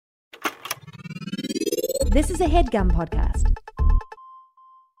This is a HeadGum podcast.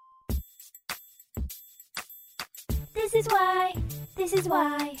 This is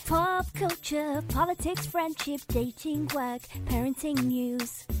why. Pop culture, politics, friendship, dating, work, parenting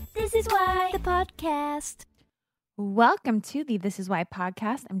news. This is why. The podcast. Welcome to the This Is Why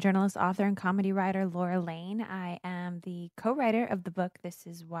podcast. I'm journalist, author, and comedy writer Laura Lane. I am the co-writer of the book This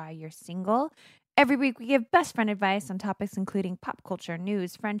Is Why You're Single. Every week we give best friend advice on topics including pop culture,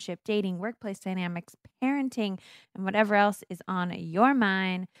 news, friendship, dating, workplace dynamics, parenting, and whatever else is on your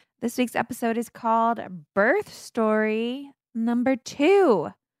mind. This week's episode is called Birth Story Number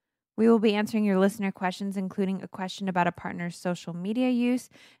 2. We will be answering your listener questions, including a question about a partner's social media use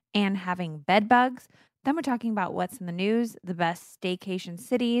and having bed bugs. Then we're talking about what's in the news, the best staycation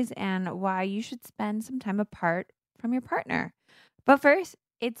cities, and why you should spend some time apart from your partner. But first,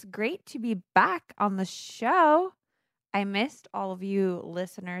 it's great to be back on the show. I missed all of you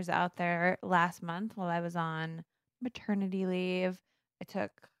listeners out there last month while I was on maternity leave. I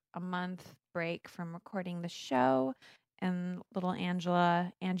took a month break from recording the show, and little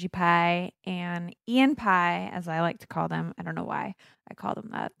Angela, Angie Pie, and Ian Pie, as I like to call them. I don't know why I call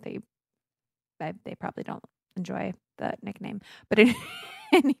them that. They probably don't enjoy the nickname. But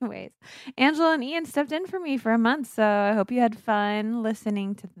anyways, Angela and Ian stepped in for me for a month, so I hope you had fun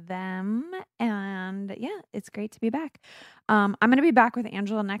listening to them. And yeah, it's great to be back. I'm going to be back with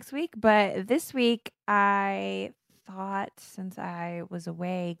Angela next week, but this week I thought since I was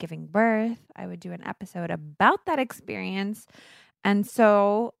away giving birth, I would do an episode about that experience. And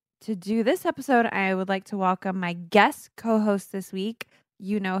so to do this episode, I would like to welcome my guest co-host this week.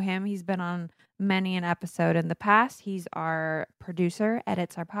 You know him. He's been on many an episode in the past. He's our producer,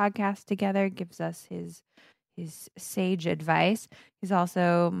 edits our podcast together, gives us his sage advice. He's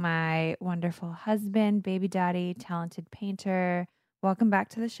also my wonderful husband, baby daddy, talented painter. Welcome back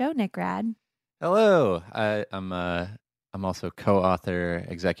to the show, Nick Rad. Hello. I'm also co-author,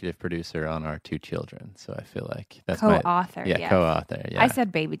 executive producer on our 2 children. So I feel like that's co-author. Yes. Co-author. Yeah. I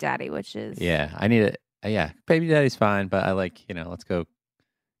said baby daddy, which is I need it. Yeah, baby daddy's fine, but I like let's go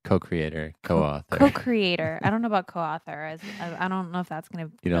co-creator, co-author. Co-creator. I don't know about co-author. I don't know if that's going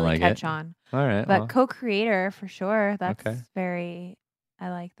to really like catch it? on. All right. But co-creator for sure. That's Okay. very. I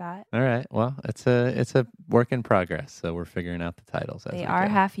like that. All right. Well, it's a work in progress, so we're figuring out the titles. They are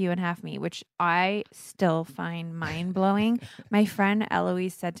half you and half me, which I still find mind blowing. My friend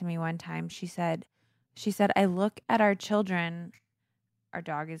Eloise said to me one time. She said, I look at our children. Our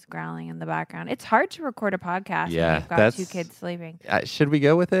dog is growling in the background. It's hard to record a podcast when you've got 2 kids sleeping. Should we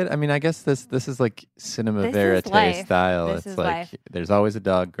go with it? I mean, I guess this is like cinema verite style. This is like life. There's always a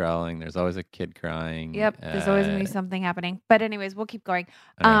dog growling. There's always a kid crying. Yep. There's always going to be something happening. But anyways, we'll keep going.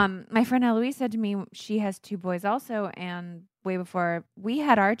 My friend Eloise said to me, she has 2 boys also. And way before we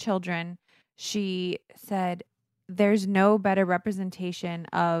had our children, she said, there's no better representation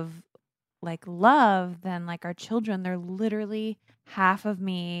of like love than like our children. They're literally half of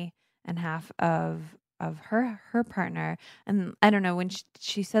me and half of her partner. And I don't know, when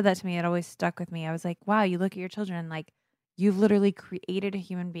she said that to me, it always stuck with me. I was like, wow, you look at your children and like you've literally created a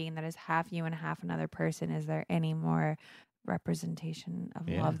human being that is half you and half another person. Is there any more representation of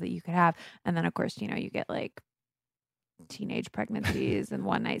love that you could have? And then of course, you get like teenage pregnancies and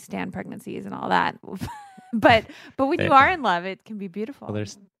one night stand pregnancies and all that. but when you are in love, it can be beautiful. Well,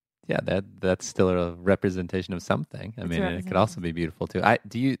 that's still a representation of something. I mean, it could also be beautiful too.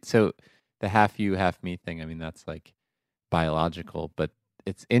 So the half you, half me thing, I mean, that's like biological, but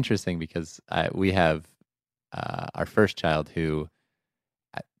it's interesting because we have our first child who,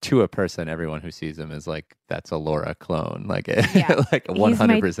 to a person, everyone who sees him is like, that's a Laura clone, like like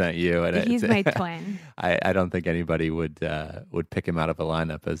 100% you. And he's my twin. I don't think anybody would pick him out of a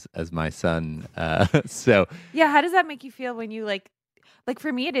lineup as my son. So yeah, how does that make you feel when you like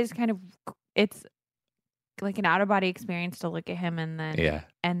for me, it's like an out of body experience to look at him and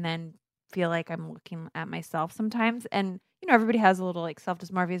then feel like I'm looking at myself sometimes. And everybody has a little like self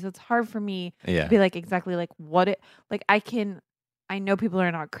dysmorphia, so it's hard for me to be like exactly like what it like. I know people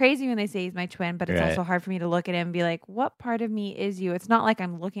are not crazy when they say he's my twin, but it's also hard for me to look at him and be like, what part of me is you? It's not like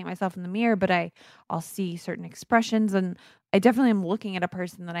I'm looking at myself in the mirror, but I'll see certain expressions, and I definitely am looking at a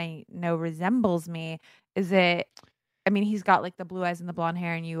person that I know resembles me. He's got like the blue eyes and the blonde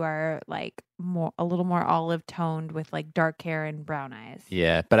hair, and you are like a little more olive toned with like dark hair and brown eyes.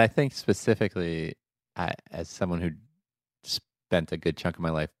 Yeah, but I think specifically as someone who spent a good chunk of my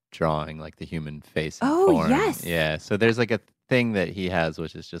life drawing like the human face and form. Yes. Yeah, so there's like a thing that he has,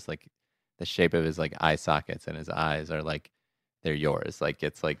 which is just like the shape of his like eye sockets, and his eyes are like they're yours. Like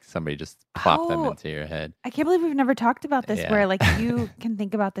it's like somebody just plopped them into your head. I can't believe we've never talked about this Yeah. where like you can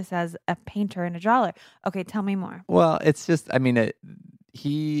think about this as a painter and a drawer. Okay, tell me more. Well, it's just, I mean,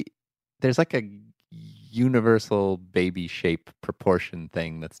 there's like a universal baby shape proportion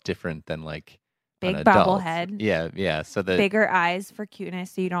thing that's different than like Big an adult. bobblehead. Yeah, yeah. So the Bigger eyes for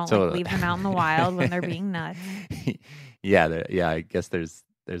cuteness, so you don't like leave them out in the wild when they're being nuts. Yeah, I guess there's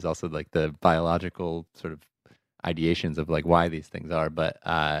also like the biological sort of ideations of like why these things are, but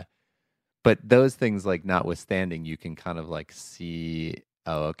those things like notwithstanding, you can kind of like see,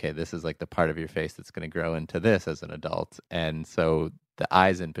 oh, okay, this is like the part of your face that's going to grow into this as an adult. And so the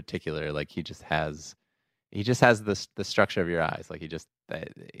eyes in particular, like he just has the structure of your eyes. Like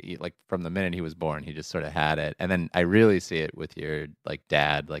like from the minute he was born, he just sort of had it. And then I really see it with your like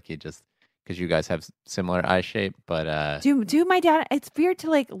dad, like he just, because you guys have similar eye shape, but do my dad, it's weird to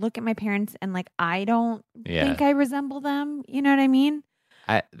like look at my parents and like I don't think I resemble them. You know what I mean?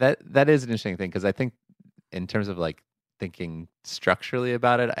 That is an interesting thing, because I think in terms of like thinking structurally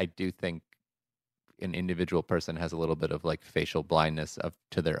about it, I do think an individual person has a little bit of like facial blindness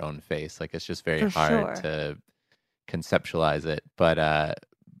to their own face. Like it's just very hard to conceptualize it.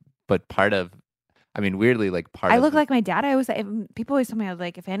 But part of, I mean, weirdly, like I look like my dad. People always tell me, I was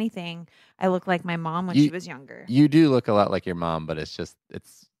like, if anything, I look like my mom when she was younger. You do look a lot like your mom, but it's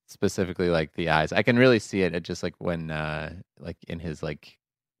specifically like the eyes. I can really see it. It just like when, like in his like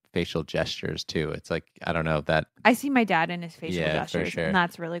facial gestures too. It's like, I don't know that. I see my dad in his facial gestures, for sure. And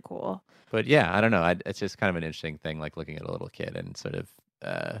that's really cool. But yeah, I don't know. It's just kind of an interesting thing, like looking at a little kid and sort of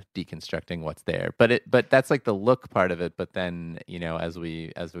deconstructing what's there. But that's like the look part of it. But then, you know, as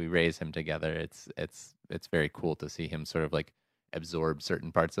we raise him together, it's very cool to see him sort of like absorb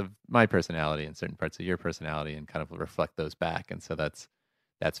certain parts of my personality and certain parts of your personality and kind of reflect those back. And so that's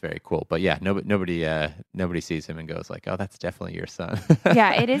very cool. But yeah, nobody sees him and goes like, oh, that's definitely your son.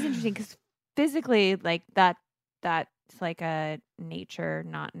 Yeah, it is interesting because physically, like that's like a nature,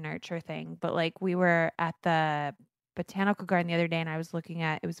 not nurture thing. But like we were at the botanical garden the other day and I was looking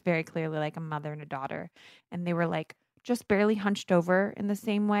at, it was very clearly like a mother and a daughter. And they were like just barely hunched over in the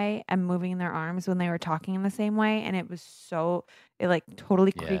same way and moving their arms when they were talking in the same way. And it like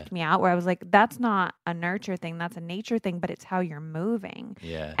totally creeped me out, where I was like, that's not a nurture thing, that's a nature thing, but it's how you're moving.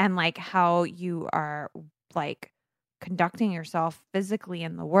 Yeah. And like how you are like conducting yourself physically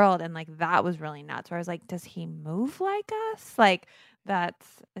in the world. And like that was really nuts, where I was like, does he move like us? Like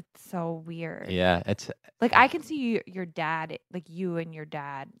it's so weird. Yeah, it's like I can see your dad, like you and your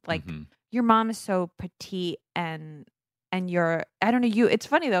dad, like your mom is so petite and you're, I don't know, it's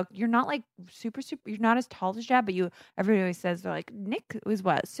funny though, you're not like super, you're not as tall as dad, but everybody always says they're like, Nick was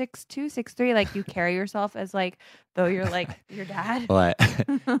what, 6'2", 6'3", like you carry yourself as like, though you're like your dad. Well,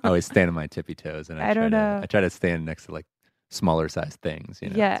 I always stand on my tippy toes, and I try to stand next to like smaller size things, you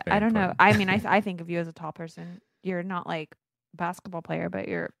know? Yeah, I don't know. I mean, I think of you as a tall person. You're not like a basketball player, but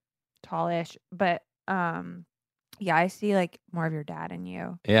you're tallish. But yeah, I see like more of your dad in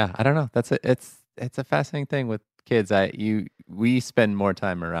you. Yeah, I don't know. It's a fascinating thing with kids. We spend more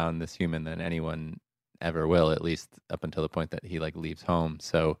time around this human than anyone ever will, at least up until the point that he like leaves home.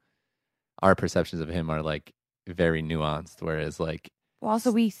 So our perceptions of him are like very nuanced, whereas like, well,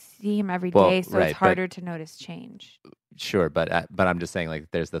 also we see him every day, so it's harder to notice change. Sure, but I'm just saying,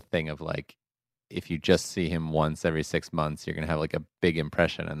 like, there's the thing of like, if you just see him once every 6 months, you're gonna have like a big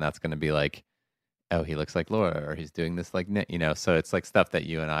impression, and that's gonna be like, oh, he looks like Laura, or he's doing this like, you know. So it's like stuff that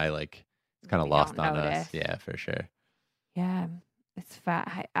you and I like, it's kind of lost on us. Yeah, for sure. Yeah, it's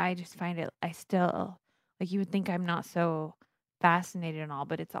I just find it. I still like, you would think I'm not so fascinated and all,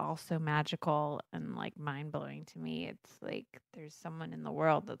 but it's also magical and like mind blowing to me. It's like there's someone in the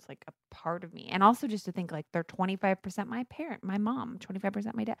world that's like a part of me, and also just to think like they're 25% my mom,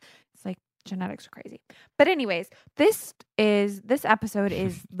 25% my dad. It's like genetics are crazy. But anyways, this episode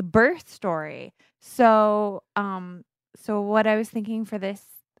is the birth story. So what I was thinking for this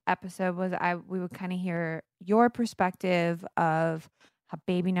episode was we would kind of hear your perspective of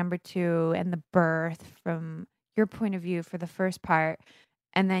baby number 2 and the birth from your point of view for the first part,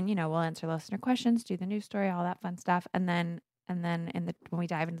 and then, you know, we'll answer listener questions, do the news story, all that fun stuff, and then when we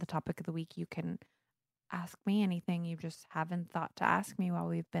dive into the topic of the week, you can ask me anything you just haven't thought to ask me while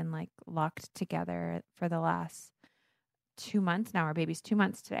we've been like locked together for the last 2 months now. Our baby's 2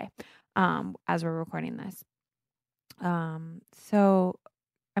 months today, as we're recording this. So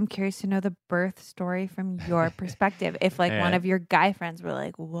I'm curious to know the birth story from your perspective. If like one of your guy friends were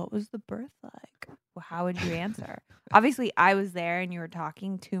like, what was the birth like? Well, how would you answer? Obviously, I was there and you were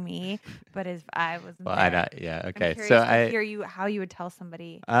talking to me, but if I wasn't there, yeah, okay. I'm So I hear how you would tell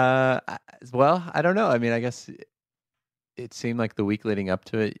somebody. Well, I don't know. I mean, I guess it seemed like the week leading up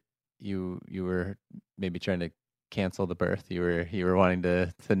to it, you were maybe trying to cancel the birth. You were wanting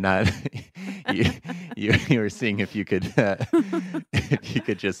to not. you, you were seeing if you could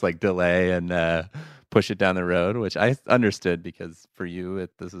just like delay and push it down the road, which I understood because for you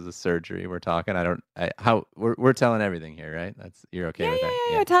this is a surgery we're talking. We're telling everything here, right? You're okay with that?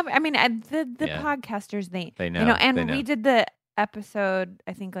 Yeah. Tell me. I mean, the podcasters they know, and we did the episode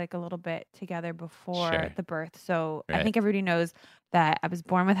I think like a little bit together before the birth, so I think everybody knows that I was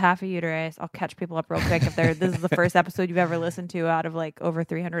born with half a uterus. I'll catch people up real quick if this is the first episode you've ever listened to out of like over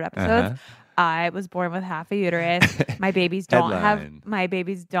 300 episodes. I was born with half a uterus. My babies don't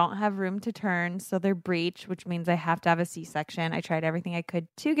have room to turn, so they're breech, which means I have to have a C-section. I tried everything I could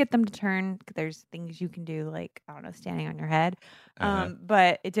to get them to turn. There's things you can do, like I don't know, standing on your head,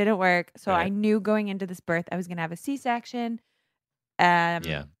 but it didn't work. So I knew going into this birth I was going to have a C-section. I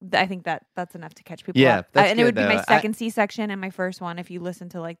think that's enough to catch people up. And it would be my second C-section and my first one. If you listen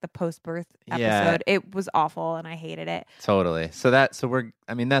to like the post-birth episode, it was awful and I hated it. Totally. So that's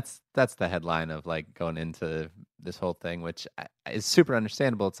the headline of like going into this whole thing, which is super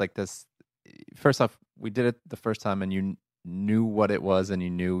understandable. It's like this. First off, we did it the first time, and you knew what it was, and you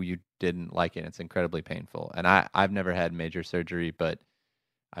knew you didn't like it. It's incredibly painful, and I've never had major surgery, but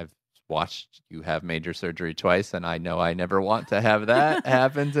I've watched you have major surgery twice, and I know I never want to have that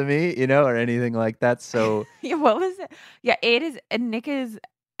happen to me, or anything like that. So what was it? Yeah, it is. And Nick is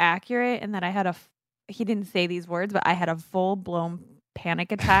accurate in that I had he didn't say these words, but I had a full blown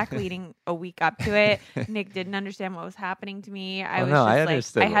panic attack leading a week up to it. Nick didn't understand what was happening to me. I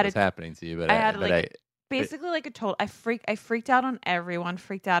understood what was happening to you, but basically like a total. I freaked out on everyone,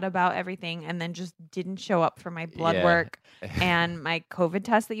 freaked out about everything, and then just didn't show up for my blood work and my COVID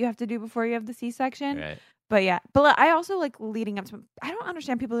test that you have to do before you have the C-section. Right. But I also like leading up to. I don't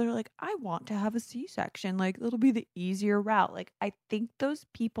understand people that are like, I want to have a C-section. Like it'll be the easier route. Like I think those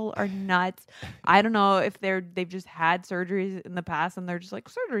people are nuts. I don't know if they've just had surgeries in the past and they're just like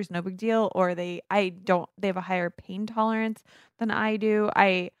surgery's no big deal, or they have a higher pain tolerance than I do.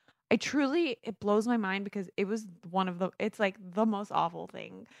 I truly, it blows my mind because it was it's like the most awful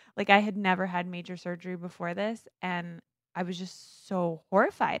thing. Like I had never had major surgery before this, and I was just so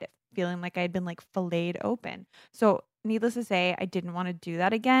horrified, feeling like I had been like filleted open. So needless to say, I didn't want to do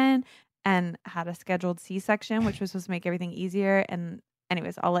that again and had a scheduled C-section, which was supposed to make everything easier. And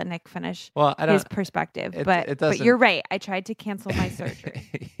anyways, I'll let Nick finish his perspective. But you're right. I tried to cancel my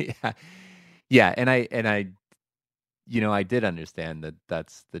surgery. Yeah. And I I did understand that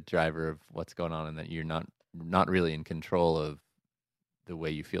that's the driver of what's going on, and that you're not really in control of the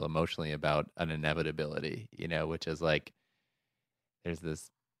way you feel emotionally about an inevitability, which is like, there's this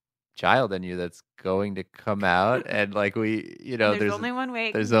child in you that's going to come out, and like there's only one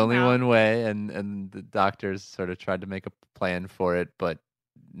way. There's only one way, and the doctors sort of tried to make a plan for it, but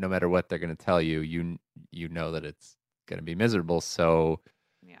no matter what they're going to tell you, you know that it's going to be miserable. So,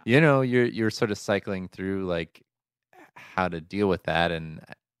 you're sort of cycling through like how to deal with that, and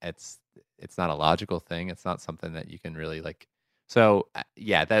it's not a logical thing. It's not something that you can really like. So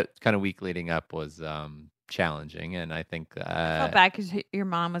that kind of week leading up was challenging, and I think I felt bad because your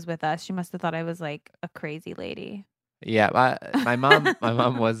mom was with us. She must have thought I was like a crazy lady. Yeah, my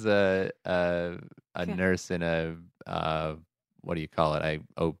mom was a nurse in a what do you call it?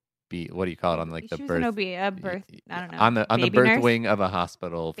 What do you call it on like the birth? A birth. I don't know. On the birth wing of a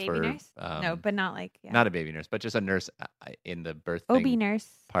hospital. Baby nurse? No, but not like not a baby nurse, but just a nurse in the birth OB nurse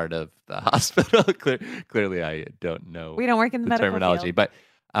part of the hospital. Clearly, I don't know. We don't work in the medical terminology, field.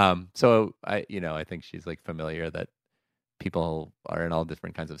 But so I think she's like familiar that people are in all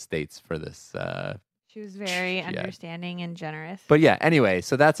different kinds of states for this. She was very understanding and generous. But anyway,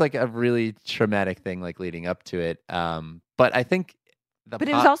 so that's like a really traumatic thing, like leading up to it. But I think. I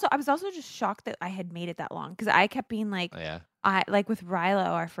was also just shocked that I had made it that long, because I kept being like, I like with Rilo,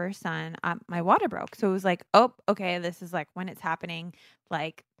 our first son, my water broke. So it was like, oh, okay, this is like when it's happening.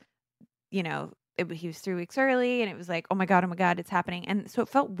 Like, he was 3 weeks early, and it was like, oh my God, it's happening. And so it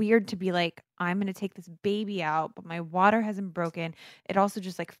felt weird to be like, I'm going to take this baby out, but my water hasn't broken. It also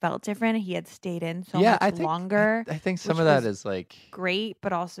just like felt different. He had stayed in much longer. I think some of that is like great,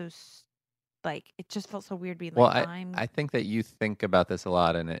 but also like it just felt so weird being like, I think that you think about this a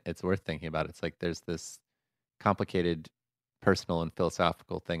lot, and it's worth thinking about. It's like there's this complicated personal and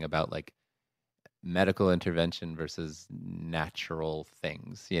philosophical thing about like medical intervention versus natural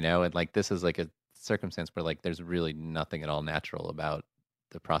things, and like this is like a circumstance where like there's really nothing at all natural about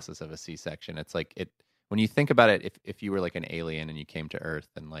the process of a C-section. It's like when you think about it, if you were like an alien and you came to Earth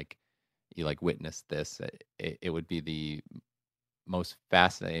and like you like witnessed this, it would be the most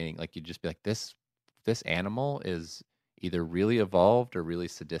fascinating. Like you'd just be like, this animal is either really evolved or really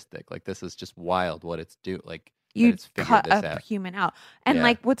sadistic. Like this is just wild what it's like you it's cut this a out. human out. And Yeah.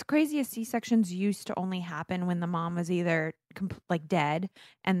 like what's crazy is C-sections used to only happen when the mom was either like dead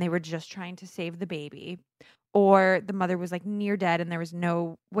and they were just trying to save the baby, or the mother was like near dead and there was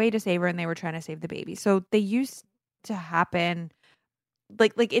no way to save her and they were trying to save the baby. So they used to happen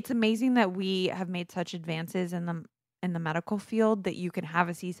like it's amazing that we have made such advances in the medical field that you can have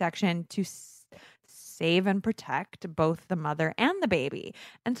a C-section to save and protect both the mother and the baby.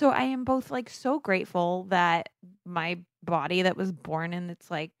 And so I am both like so grateful that my body that was born in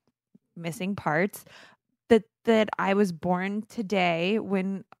its like missing parts, that I was born today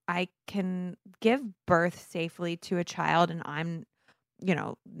when I can give birth safely to a child and I'm, you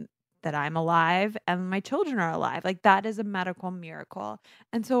know, that I'm alive and my children are alive. Like that is a medical miracle.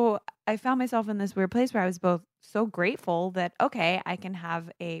 And so I found myself in this weird place where I was both so grateful that, okay, I can have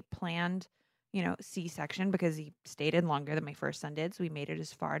a planned, you know, C-section because he stayed in longer than my first son did. So we made it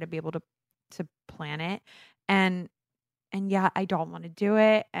as far to be able to plan it. And yeah, I don't want to do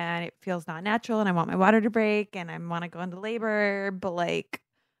it and it feels not natural and I want my water to break and I want to go into labor,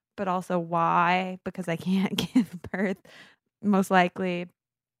 but also why? Because I can't give birth most likely.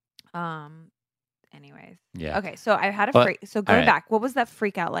 Anyways. Yeah. Okay. So I had a freak. So going right. back, what was that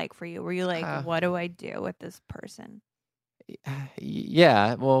freak out like for you? Were you like, what do I do with this person?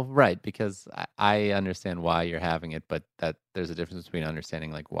 Yeah, well, right, because I understand why you're having it, but that there's a difference between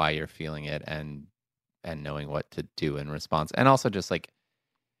understanding like why you're feeling it and knowing what to do in response, and also just like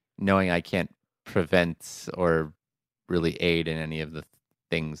knowing I can't prevent or really aid in any of the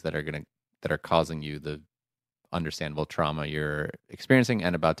things that are causing you the understandable trauma you're experiencing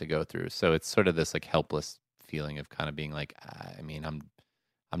and about to go through. So it's sort of this like helpless feeling of kind of being like, I mean,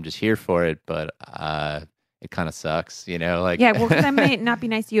 I'm just here for it, but it kind of sucks, you know, like. Yeah, well, because I might not be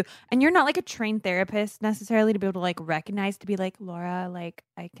nice to you. And you're not like a trained therapist necessarily to be able to like recognize, to be like, Laura, like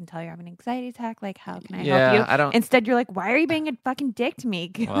I can tell you're having an anxiety attack. Like, how can I help you? I don't. Instead, you're like, why are you being a fucking dick to me?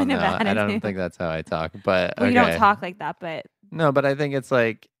 Well, no, I don't think that's how I talk, but well, okay. You don't talk like that, but. No, but I think it's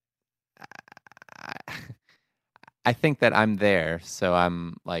like, I think that I'm there. So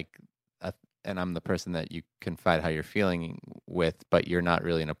I'm like, and I'm the person that you confide how you're feeling with, but you're not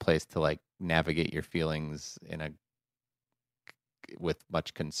really in a place to like navigate your feelings with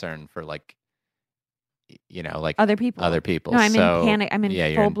much concern for like, you know, like other people. No, I'm in panic. I'm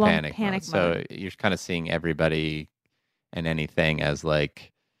in full blown panic mode. So you're kind of seeing everybody and anything as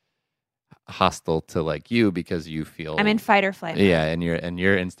like hostile to like you because you feel I'm in fight or flight. Yeah, and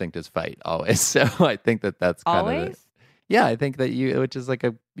your instinct is fight always. So I think that's kind always. Of yeah, I think that which is like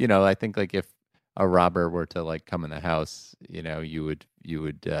I think like if a robber were to like come in the house, you know, you would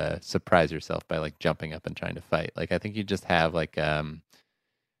surprise yourself by like jumping up and trying to fight. Like I think you just have like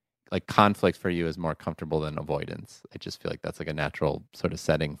conflict for you is more comfortable than avoidance. I just feel like that's like a natural sort of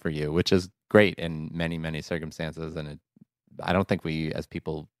setting for you, which is great in many, many circumstances. And I don't think we as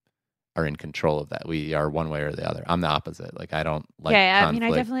people are in control of that. We are one way or the other. I'm the opposite. Like I don't like conflict. I mean,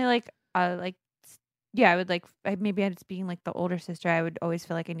 I definitely I would like, maybe it's being like the older sister, I would always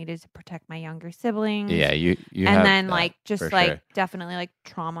feel like I needed to protect my younger siblings. Yeah, you and have then that, like just like sure. Definitely like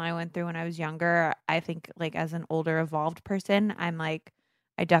trauma I went through when I was younger. I think like as an older evolved person, I'm like,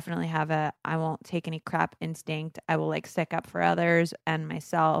 I definitely have I won't take any crap instinct. I will like stick up for others and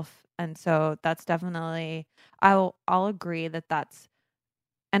myself. And so that's definitely, I'll agree that's,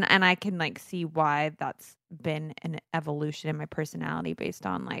 and I can like see why that's been an evolution in my personality based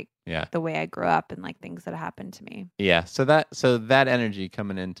on like the way I grew up and like things that happened to me. Yeah. So that energy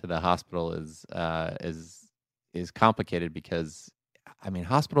coming into the hospital is complicated because I mean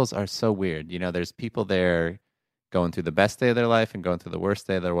hospitals are so weird. You know, there's people there going through the best day of their life and going through the worst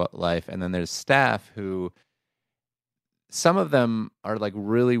day of their life, and then there's staff who. Some of them are like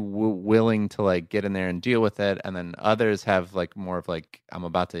really willing to like get in there and deal with it, and then others have like more of like I'm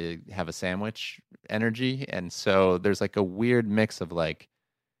about to have a sandwich energy, and so there's like a weird mix of like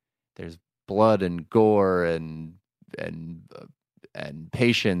there's blood and gore and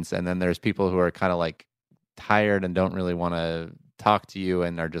patience, and then there's people who are kind of like tired and don't really want to talk to you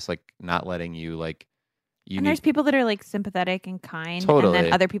and are just like not letting you like. There's people that are like sympathetic and kind, totally. And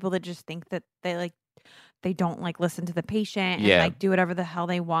then other people that just think that they don't like listen to the patient and like do whatever the hell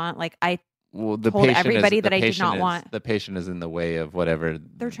they want. Like I told everybody that I did not want. The patient is in the way of whatever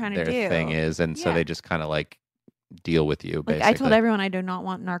they're trying to do. Their thing is, and so they just kind of like deal with you. Basically, I told everyone I do not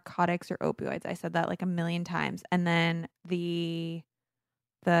want narcotics or opioids. I said that like a million times, and then the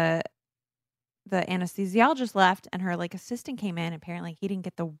anesthesiologist left and her like assistant came in. Apparently he didn't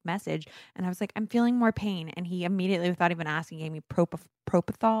get the message, and I was like, I'm feeling more pain, and he immediately, without even asking, gave me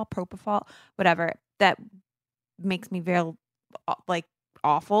propofol, whatever, that makes me feel like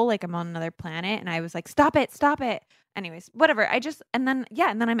awful, like I'm on another planet. And I was like, stop it. Anyways, whatever. And then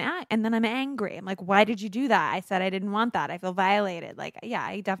I'm angry. I'm like, why did you do that? I said I didn't want that. I feel violated. Like, yeah,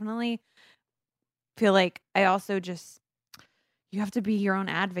 I definitely feel like I also you have to be your own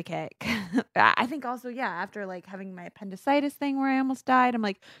advocate. I think also, yeah, after like having my appendicitis thing where I almost died, I'm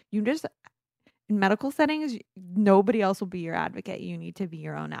like, in medical settings, nobody else will be your advocate. You need to be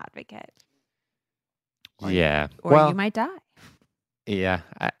your own advocate. Or you might die. Yeah.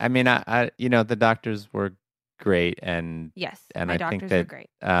 I mean, the doctors were great. And yes, and my I doctors think that, were great.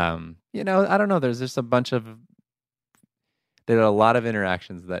 I don't know. There's just there are a lot of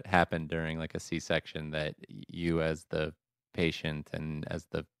interactions that happen during like a C-section that you as the patient and as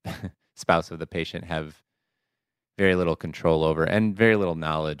the spouse of the patient have very little control over and very little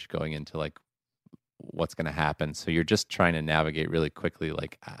knowledge going into like what's going to happen. So you're just trying to navigate really quickly,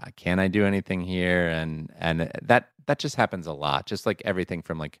 like, can I do anything here? And that just happens a lot. Just like everything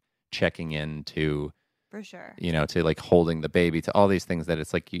from like checking in to, for sure, to like holding the baby, to all these things that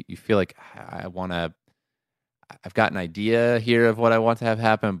it's like you feel like I've got an idea here of what I want to have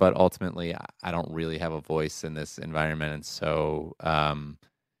happen, but ultimately I don't really have a voice in this environment. And so,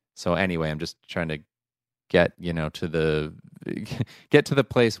 anyway, I'm just trying to get to the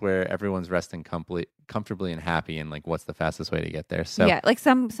place where everyone's resting comfortably and happy, and like what's the fastest way to get there. So yeah, like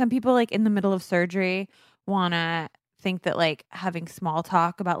some people like in the middle of surgery want to think that like having small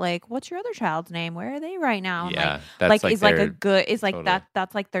talk about like what's your other child's name, where are they right now, and yeah, that's like is like a good is like totally.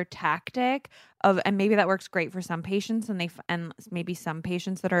 that's like their tactic of, and maybe that works great for some patients, and maybe some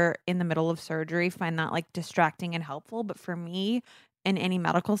patients that are in the middle of surgery find that like distracting and helpful. But for me, in any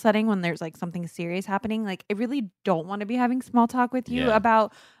medical setting, when there's like something serious happening, like I really don't want to be having small talk with you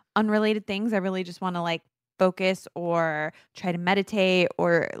about unrelated things. I really just want to like focus or try to meditate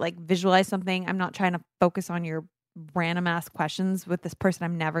or like visualize something. I'm not trying to focus on your random ass questions with this person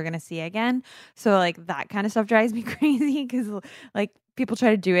I'm never going to see again. So like that kind of stuff drives me crazy, because like people try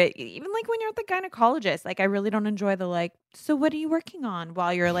to do it even like when you're at the gynecologist. Like I really don't enjoy the like, so what are you working on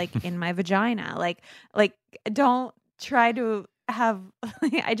while you're like in my vagina? Like don't try to have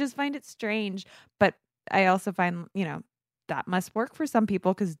I just find it strange. But I also find that must work for some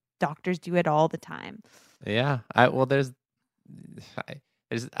people, because doctors do it all the time. Yeah. I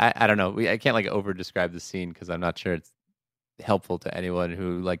don't know. I can't like over describe the scene, because I'm not sure it's helpful to anyone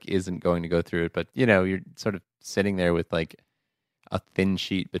who like isn't going to go through it. But you're sort of sitting there with like a thin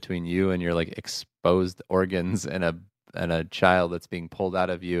sheet between you and your like exposed organs and a child that's being pulled out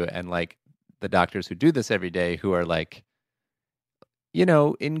of you, and like the doctors who do this every day who are like,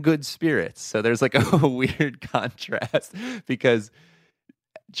 in good spirits. So there's like a weird contrast, because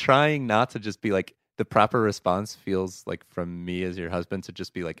trying not to just be like, the proper response feels like from me as your husband to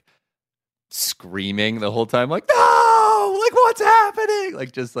just be like screaming the whole time, like, no, like what's happening?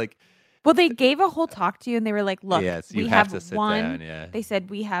 Like, just like, well, they gave a whole talk to you and they were like, look, yes, we have to sit down. Yeah. They said,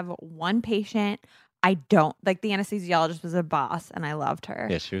 we have one patient. I don't like, the anesthesiologist was a boss and I loved her.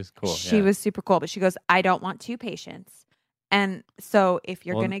 Yeah, she was cool. She was super cool, but she goes, I don't want two patients. And so if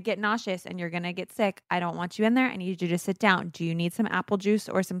you're going to get nauseous and you're going to get sick, I don't want you in there. I need you to sit down. Do you need some apple juice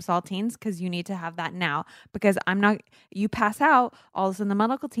or some saltines? Because you need to have that now, because you pass out, all of a sudden the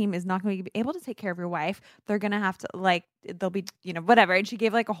medical team is not going to be able to take care of your wife. They're going to have to like, they'll be, whatever. And she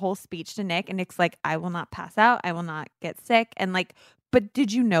gave like a whole speech to Nick, and Nick's like, I will not pass out. I will not get sick. And like, but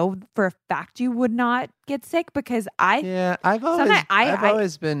did you know for a fact you would not get sick? Because I've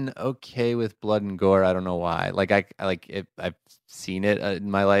always been okay with blood and gore. I don't know why. Like I've seen it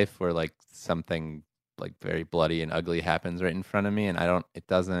in my life where like something like very bloody and ugly happens right in front of me, and I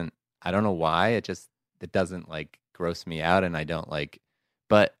don't know why. It doesn't like gross me out, and I don't like.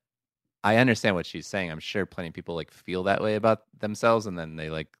 But I understand what she's saying. I'm sure plenty of people like feel that way about themselves, and then they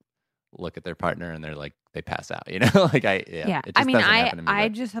like look at their partner and they're like, they pass out, It just I mean, doesn't happen to me, I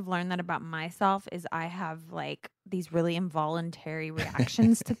just have learned that about myself, is I have like these really involuntary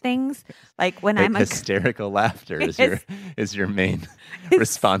reactions to things. Like when like I'm hysterical laughter is your main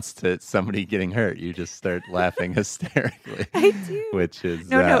response to somebody getting hurt. You just start laughing hysterically. I do. Which is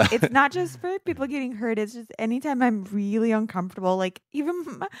no, it's not just for people getting hurt. It's just anytime I'm really uncomfortable, like even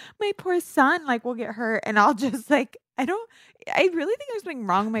my poor son like will get hurt, and I'll just like, I really think there's something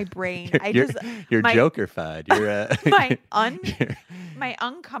wrong with my brain. You're joker-fied. You're my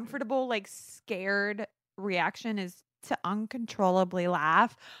uncomfortable, like scared reaction is to uncontrollably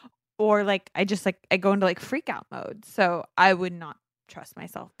laugh, or like I go into like freak out mode. So I would not trust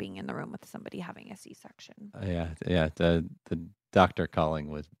myself being in the room with somebody having a C-section. Yeah. The doctor calling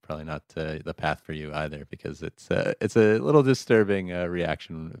was probably not the path for you either, because it's a little disturbing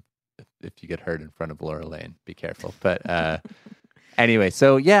reaction if you get hurt in front of Laura Lane, be careful. But anyway,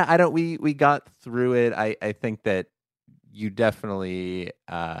 so yeah, we got through it. I think that you definitely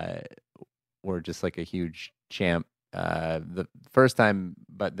were just like a huge champ the first time,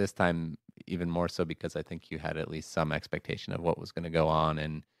 but this time even more so because I think you had at least some expectation of what was going to go on,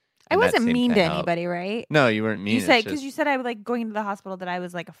 and I wasn't mean to help. Anybody, right? No, you weren't mean. You said because you said I was like going to the hospital that I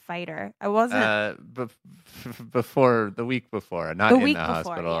was like a fighter. I wasn't. Before the week before, not in the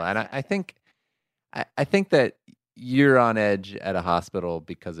hospital, yes, and I think that you're on edge at a hospital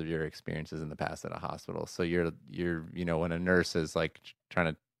because of your experiences in the past at a hospital. So you're when a nurse is like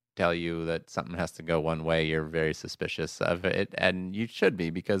trying to tell you that something has to go one way, you're very suspicious of it, and you should be,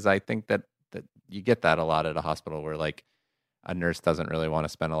 because I think that you get that a lot at a hospital where like a nurse doesn't really want to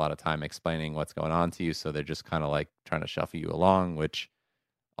spend a lot of time explaining what's going on to you, so they're just kind of like trying to shuffle you along, which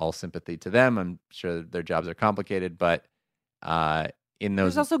all sympathy to them. I'm sure their jobs are complicated, but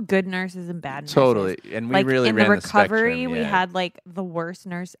there's also good nurses and bad nurses. Totally, and we really in ran the recovery. spectrum, we had like the worst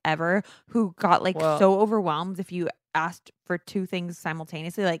nurse ever who got so overwhelmed if you asked for two things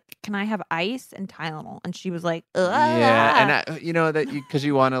simultaneously, like, can I have ice and Tylenol? And she was like, ugh. Yeah, and because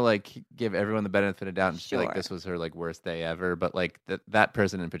you want to like give everyone the benefit of doubt and feel like this was her like worst day ever, but like that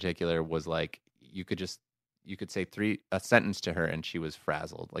person in particular was like, you could say a sentence to her and she was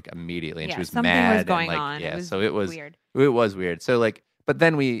frazzled like immediately, and she was something mad was going and, on. Yeah, so it was weird. It was weird. So like, but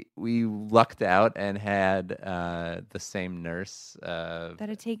then we lucked out and had the same nurse that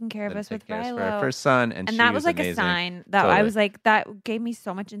had taken care of us with Rilo for our first son, and she that was like amazing. A sign that I was like, that gave me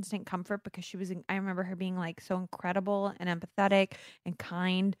so much instant comfort, because I remember her being like so incredible and empathetic and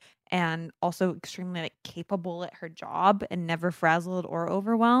kind, and also extremely like capable at her job, and never frazzled or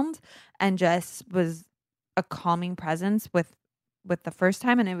overwhelmed, and just was a calming presence with the first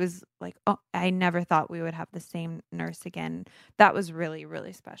time. And it was like, oh, I never thought we would have the same nurse again. That was really,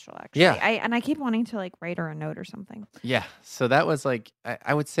 really special, actually. Yeah. I keep wanting to like write her a note or something. Yeah. So that was like,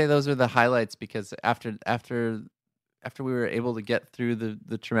 I would say those are the highlights, because after we were able to get through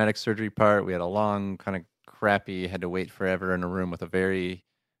the traumatic surgery part, we had a long kind of crappy, had to wait forever in a room with a very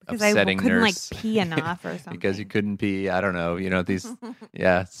upsetting I couldn't nurse. Like pee enough or something. Because you couldn't pee. I don't know. These,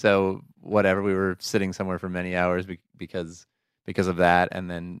 yeah. So whatever, we were sitting somewhere for many hours because of that, and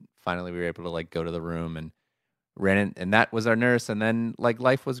then finally we were able to like go to the room and ran in, and that was our nurse. And then like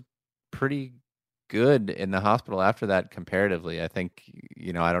life was pretty good in the hospital after that, comparatively. I think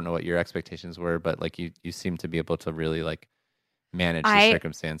I don't know what your expectations were, but like you seem to be able to really like manage the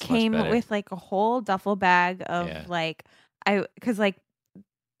circumstance. Came much better. With like a whole duffel bag of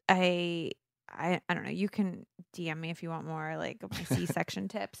I don't know, you can DM me if you want more like my C-section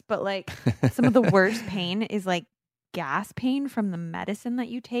tips, but like some of the worst pain is like gas pain from the medicine that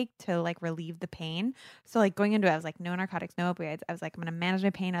you take to like relieve the pain. So like going into it, I was like, no narcotics, no opioids. I was like, I'm gonna manage my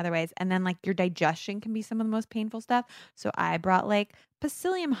pain otherwise. And then like your digestion can be some of the most painful stuff. So I brought like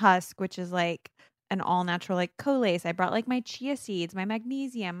psyllium husk, which is like an all natural like Colace. I brought like my chia seeds, my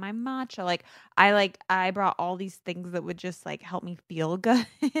magnesium, my matcha. I brought all these things that would just like help me feel good.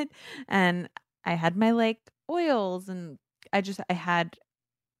 And I had my like oils, and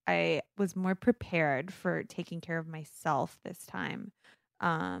I was more prepared for taking care of myself this time.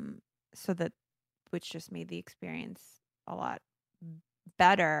 Which just made the experience a lot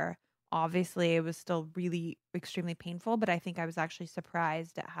better. Obviously, it was still really extremely painful, but I think I was actually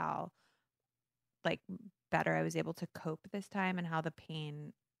surprised at how like better I was able to cope this time, and how the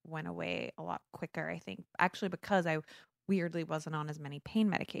pain went away a lot quicker. I think actually because I weirdly wasn't on as many pain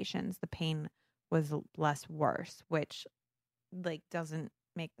medications, the pain was less worse, which like doesn't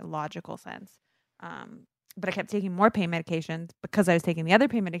make logical sense. But I kept taking more pain medications because I was taking the other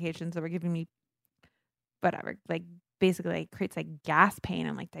pain medications that were giving me whatever, like basically like creates like gas pain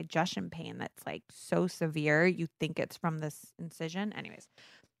and like digestion pain that's like so severe you think it's from this incision. Anyways,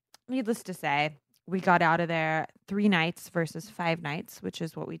 needless to say, we got out of there 3 nights versus 5 nights, which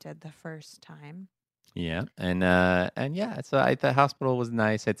is what we did the first time. Yeah, and yeah, so the hospital was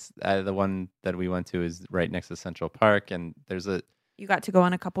nice. It's the one that we went to is right next to Central Park, and you got to go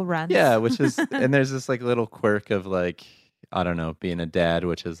on a couple runs. Yeah, which is and there's this like little quirk of like, I don't know, being a dad,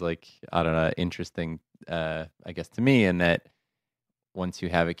 which is like, I don't know, interesting, I guess to me, in that once you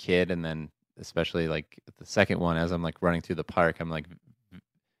have a kid, and then especially like the second one, as I'm like running through the park, I'm like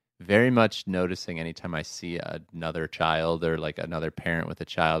very much noticing anytime I see another child or like another parent with a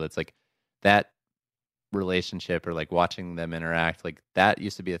child, it's like that relationship or like watching them interact, like that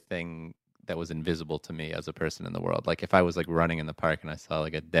used to be a thing that was invisible to me as a person in the world. Like if I was like running in the park and I saw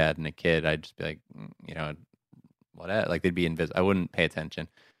like a dad and a kid, I'd just be like, what? Like they'd be invisible. I wouldn't pay attention.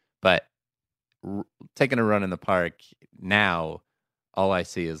 But taking a run in the park now, all I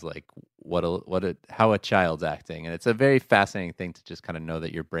see is like how a child's acting, and it's a very fascinating thing to just kind of know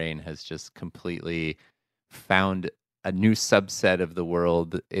that your brain has just completely found a new subset of the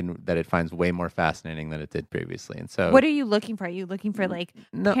world in that it finds way more fascinating than it did previously. And so, what are you looking for? Are you looking for like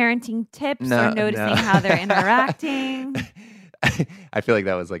No. parenting tips No, or noticing no. how they're interacting? I feel like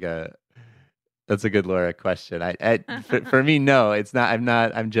that was that's a good Laura question. For me, no, it's not.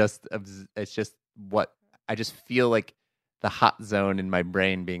 It's just what I just feel like the hot zone in my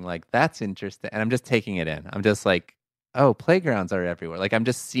brain being like, that's interesting. And I'm just taking it in. I'm just like, oh, playgrounds are everywhere. Like I'm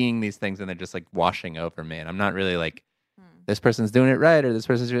just seeing these things and they're just like washing over me. And I'm not really like, this person's doing it right or this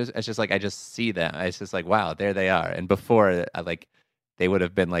person's doing it. It's just like, I just see them. It's just like, wow, there they are. And before they would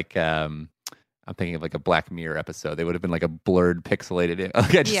have been like, I'm thinking of like a Black Mirror episode. They would have been like a blurred, pixelated.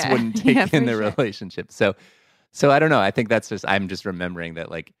 Like I just wouldn't take in the relationship. So I don't know. I think I'm just remembering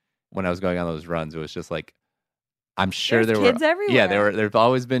that like when I was going on those runs, it was just like, I'm sure There's kids everywhere. Yeah, there've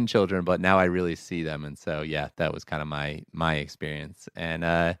always been children, but now I really see them. And so, yeah, that was kind of my experience.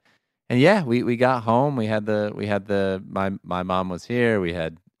 And yeah, we got home. My mom was here. We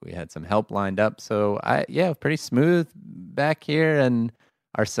had some help lined up. So pretty smooth back here. And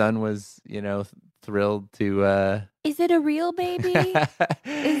our son was, thrilled to. Is it a real baby?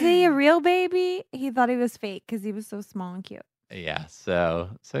 Is he a real baby? He thought he was fake because he was so small and cute. Yeah. So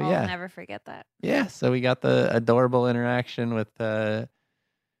yeah. I'll never forget that. Yeah. So we got the adorable interaction with our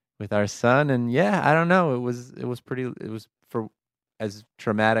son, and yeah, I don't know. It was for as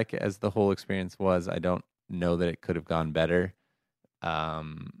traumatic as the whole experience was. I don't know that it could have gone better.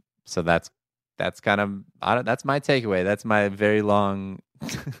 So that's kind of that's my takeaway. That's my very long,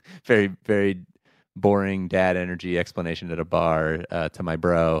 very very boring dad energy explanation at a bar to my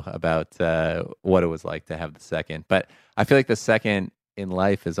bro about what it was like to have the second. But I feel like the second in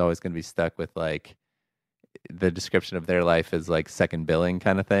life is always going to be stuck with like the description of their life is like second billing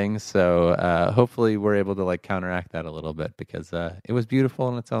kind of thing. So hopefully we're able to like counteract that a little bit because it was beautiful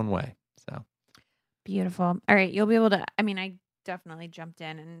in its own way. So beautiful. All right, you'll be able to. I mean, I definitely jumped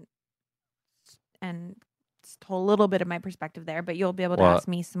in and told a little bit of my perspective there, but you'll be able to ask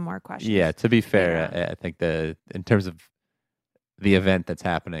me some more questions. Yeah, to be fair, I think in terms of the event that's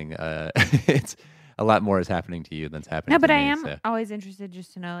happening, it's a lot more is happening to you than's happening. No, but to I me, am always interested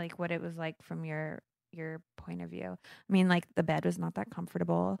just to know like what it was like from your point of view. I mean, like the bed was not that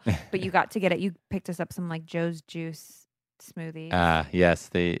comfortable, but you got to get it. You picked us up some like Joe's Juice smoothie. Yes,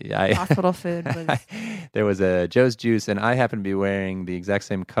 hospital food was. There was a Joe's Juice, and I happened to be wearing the exact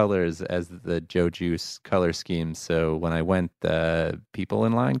same colors as the Joe Juice color scheme. So when I went, people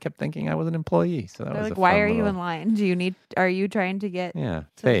in line kept thinking I was an employee. So that They're was like, "Why are you in line? Are you trying to get?" Yeah,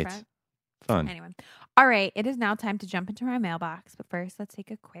 to fate, the front? fun. Anyway, all right. It is now time to jump into our mailbox, but first, let's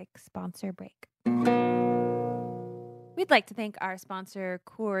take a quick sponsor break. We'd like to thank our sponsor,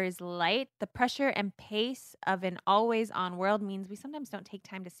 Coors Light. The pressure and pace of an always-on world means we sometimes don't take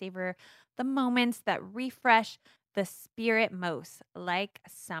time to savor the moments that refresh the spirit most, like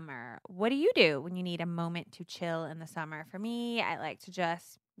summer. What do you do when you need a moment to chill in the summer? For me, I like to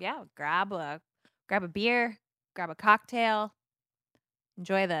just, grab a beer, grab a cocktail,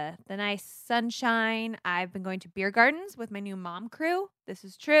 enjoy the nice sunshine. I've been going to beer gardens with my new mom crew. This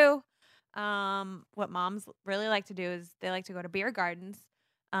is true. What moms really like to do is they like to go to beer gardens.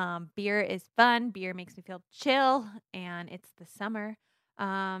 Beer is fun. Beer makes me feel chill, and it's the summer.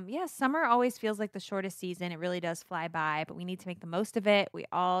 Summer always feels like the shortest season. It really does fly by, but we need to make the most of it. We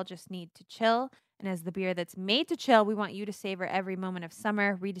all just need to chill. And as the beer that's made to chill, we want you to savor every moment of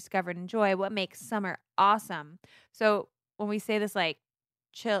summer, rediscover and enjoy what makes summer awesome. So when we say this like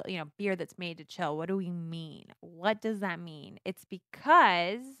chill, beer that's made to chill, what do we mean? What does that mean? It's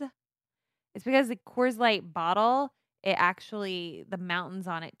because the Coors Light bottle, the mountains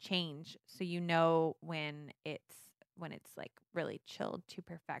on it change. So you know when it's like really chilled to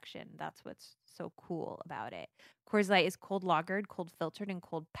perfection. That's what's so cool about it. Coors Light is cold lagered, cold filtered, and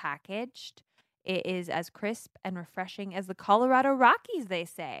cold packaged. It is as crisp and refreshing as the Colorado Rockies, they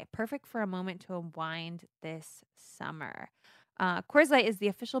say. Perfect for a moment to unwind this summer. Coors Light is the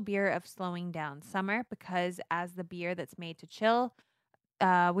official beer of slowing down summer because as the beer that's made to chill,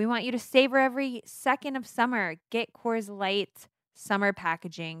 we want you to savor every second of summer. Get Coors Light summer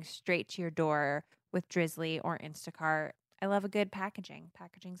packaging straight to your door with Drizzly or Instacart. I love a good packaging.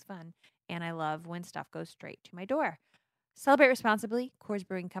 Packaging's fun. And I love when stuff goes straight to my door. Celebrate responsibly. Coors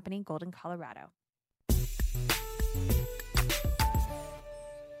Brewing Company, Golden, Colorado.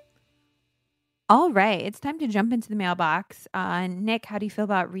 All right. It's time to jump into the mailbox. Nick, how do you feel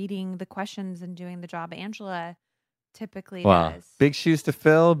about reading the questions and doing the job Angela typically does? Big shoes to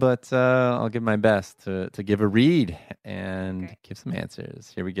fill, but I'll give my best to give a read and give some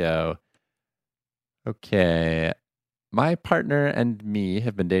answers. Here we go. Okay. My partner and me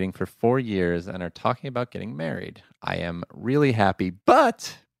have been dating for 4 years and are talking about getting married. I am really happy,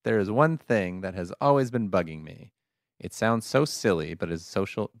 but there is one thing that has always been bugging me. It sounds so silly, but it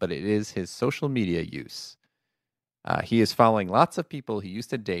is his social media use. He is following lots of people he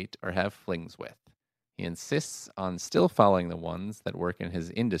used to date or have flings with. He insists on still following the ones that work in his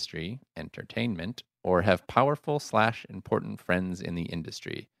industry, entertainment, or have powerful/important friends in the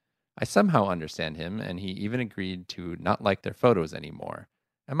industry. I somehow understand him, and he even agreed to not like their photos anymore.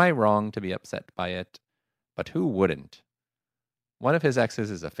 Am I wrong to be upset by it? But who wouldn't? One of his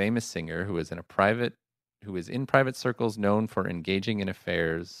exes is a famous singer who is in private circles known for engaging in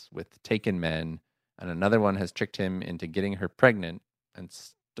affairs with taken men, and another one has tricked him into getting her pregnant and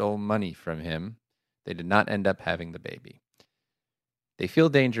stole money from him. They did not end up having the baby. They feel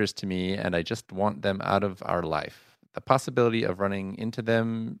dangerous to me, and I just want them out of our life. The possibility of running into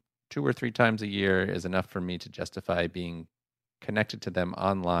them 2 or 3 times a year is enough for me to justify being connected to them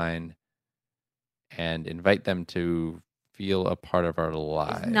online and invite them to feel a part of our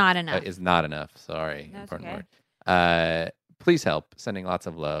lives. It's not enough. Is not enough. Sorry. That's Important okay. word. Please help. Sending lots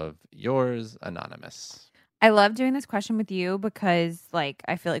of love. Yours, Anonymous. I love doing this question with you because, like,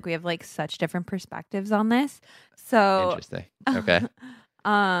 I feel like we have like such different perspectives on this. So Interesting. Okay.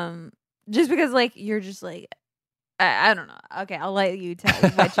 just because like you're just like I don't know. Okay, I'll let you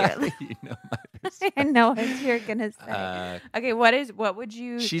tell what you're. You know my I know what you're gonna say. Okay, what would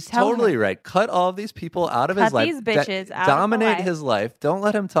you? She's tell totally her? right. Cut all of these people out of his Cut life. these bitches out of Dominate the life. his life. Don't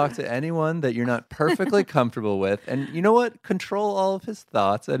let him talk to anyone that you're not perfectly comfortable with. And you know what? Control all of his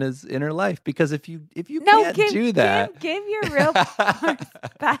thoughts and his inner life. Because if you can't do that, give your real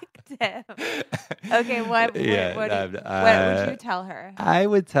perspective. Okay, what would you tell her? I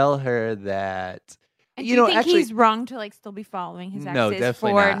would tell her that. And do you think he's wrong to like still be following his exes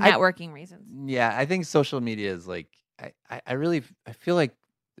for networking reasons? Yeah, I think social media is like I feel like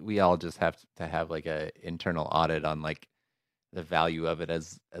we all just have to have like a internal audit on like the value of it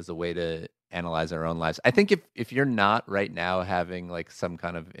as a way to analyze our own lives. I think if you're not right now having like some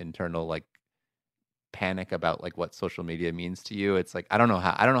kind of internal like panic about like what social media means to you, it's like I don't know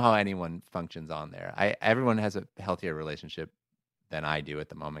how anyone functions on there. Everyone has a healthier relationship than I do at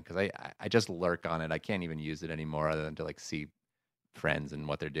the moment because I just lurk on it. I can't even use it anymore other than to like see friends and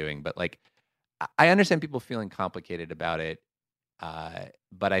what they're doing. But like I understand people feeling complicated about it,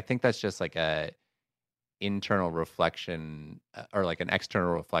 but I think that's just like a internal reflection or like an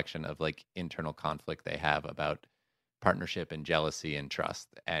external reflection of like internal conflict they have about partnership and jealousy and trust.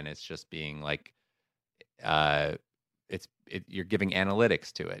 And it's just being like you're giving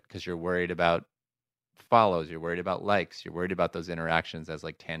analytics to it because you're worried about follows, you're worried about likes, you're worried about those interactions as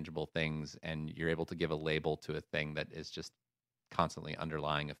like tangible things, and you're able to give a label to a thing that is just constantly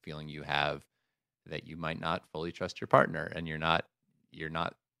underlying a feeling you have that you might not fully trust your partner, and you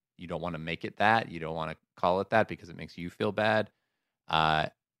don't want to make it that, you don't want to call it that because it makes you feel bad. I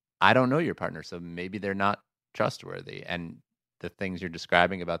don't know your partner, so maybe they're not trustworthy, and the things you're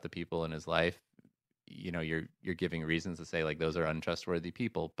describing about the people in his life, you know, you're giving reasons to say like those are untrustworthy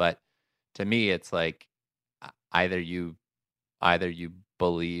people. But to me, it's like either you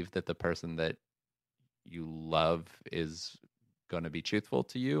believe that the person that you love is going to be truthful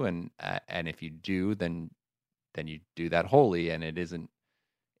to you, and if you do, then you do that wholly, and it isn't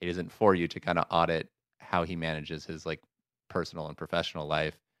for you to kind of audit how he manages his like personal and professional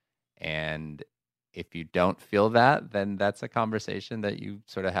life. And if you don't feel that, then that's a conversation that you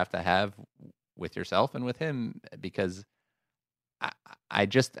sort of have to have with yourself and with him, because I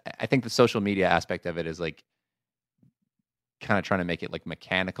think the social media aspect of it is like kind of trying to make it like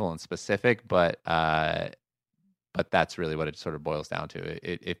mechanical and specific, but that's really what it sort of boils down to.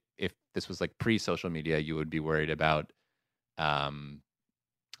 If this was like pre-social media, you would be worried about, I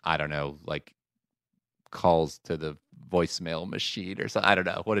don't know, like calls to the voicemail machine or something. I don't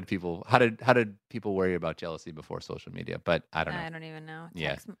know. How did people worry about jealousy before social media? But I don't know. I don't even know.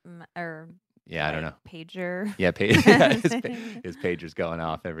 Text, yeah, I don't know. Pager. Yeah, his pager's going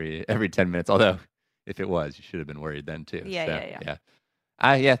off every 10 minutes. Although, if it was, you should have been worried then too. Yeah.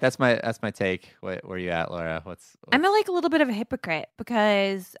 That's my take. Where are you at, Laura? What's I'm a little bit of a hypocrite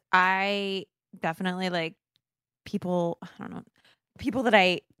because I definitely like people. I don't know, people that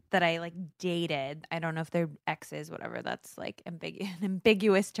I like dated. I don't know if they're exes, whatever. That's like an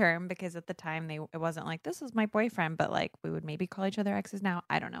ambiguous term because at the time it wasn't like this is my boyfriend, but like we would maybe call each other exes now.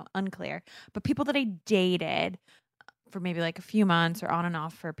 I don't know, unclear. But people that I dated for maybe like a few months or on and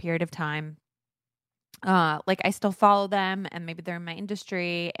off for a period of time. Like I still follow them and maybe they're in my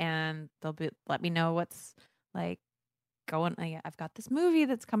industry and let me know what's like going. I've got this movie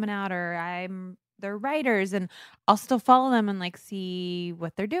that's coming out, or I'm they're writers, and I'll still follow them and like see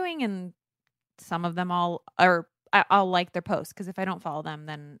what they're doing, and some of them I'll like their posts, because if I don't follow them,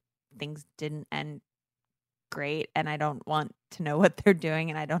 then things didn't end great, and I don't want to know what they're doing,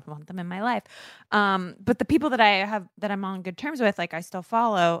 and I don't want them in my life. But the people that I'm on good terms with, like I still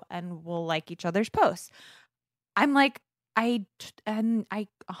follow and will like each other's posts. I'm like,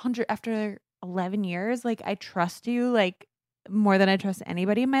 100 after 11 years, like I trust you like more than I trust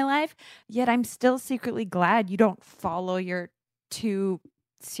anybody in my life. Yet I'm still secretly glad you don't follow your two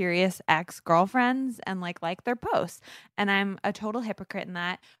serious ex-girlfriends and like their posts. And I'm a total hypocrite in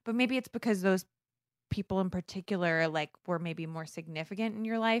that. But maybe it's because those people in particular like were maybe more significant in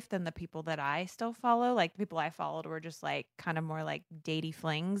your life than the people that I still follow. Like the people I followed were just like kind of more like datey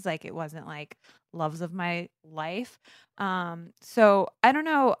flings. Like it wasn't like loves of my life. So I don't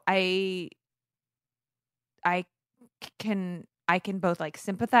know. I can both like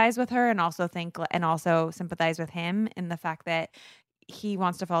sympathize with her and also sympathize with him in the fact that he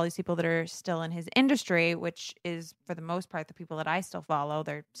wants to follow these people that are still in his industry, which is for the most part the people that I still follow.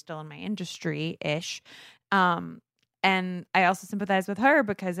 They're still in my industry-ish. And I also sympathize with her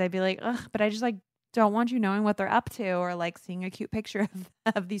because I'd be like, ugh, but I just like don't want you knowing what they're up to, or like seeing a cute picture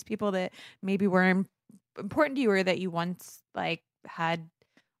of these people that maybe were important to you, or that you once like had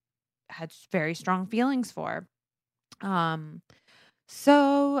very strong feelings for.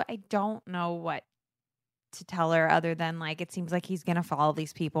 So I don't know what to tell her other than like it seems like he's gonna follow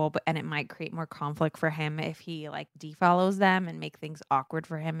these people, and it might create more conflict for him if he like defollows them and make things awkward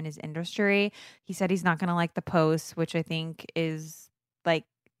for him in his industry. He said he's not gonna like the posts, which I think is like,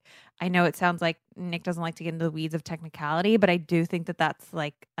 I know it sounds like Nick doesn't like to get into the weeds of technicality, but I do think that that's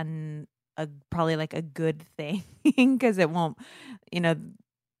like probably like a good thing because it won't,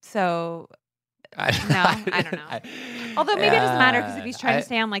 so I don't know. Although maybe it doesn't matter, because if he's trying to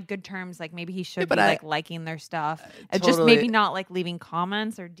stay on like good terms, like maybe he should be like liking their stuff, just maybe not like leaving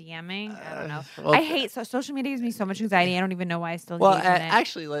comments or DMing. I don't know. Well, I hate social media gives me so much anxiety. I don't even know why I still. Well,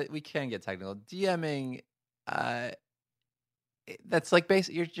 actually, we can get technical. DMing, that's like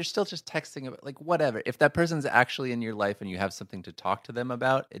basically you're still just texting about like whatever. If that person's actually in your life and you have something to talk to them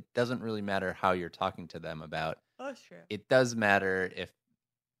about, it doesn't really matter how you're talking to them about. Oh, sure. It does matter if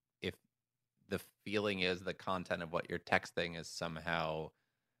the feeling is the content of what you're texting is somehow,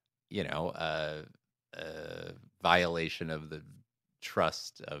 a violation of the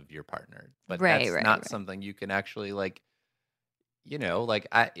trust of your partner. But that's not something you can actually like,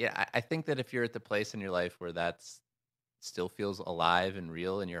 I think that if you're at the place in your life where that's still feels alive and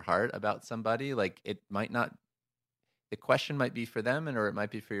real in your heart about somebody, like it might not, the question might be for them or it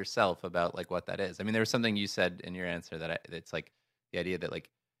might be for yourself about like what that is. I mean, there was something you said in your answer that it's like the idea that like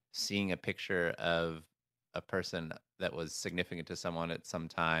seeing a picture of a person that was significant to someone at some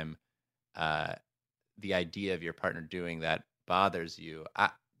time, the idea of your partner doing that bothers you.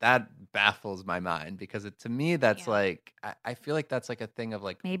 That baffles my mind, because to me that's like I feel like that's like a thing of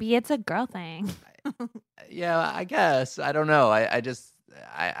like maybe it's a girl thing. Yeah, I guess I don't know.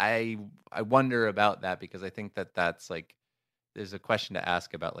 I wonder about that, because I think that that's like there's a question to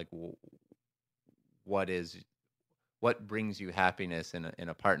ask about like what brings you happiness in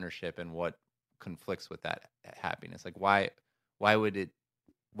a partnership, and what conflicts with that happiness. Like why would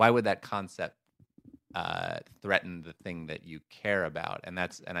that concept threaten the thing that you care about? And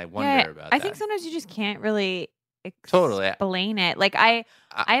I wonder about that. I think sometimes you just can't really explain it. Like I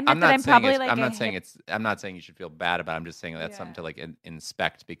admit that I'm probably like I'm not saying you should feel bad about it. I'm just saying that's something to like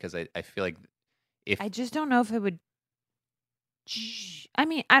inspect, because I feel like if I just don't know if it would. I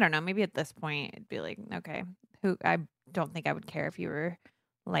mean, I don't know. Maybe at this point it'd be like, okay, I don't think I would care if you were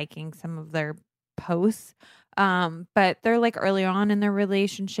liking some of their posts. But they're like early on in their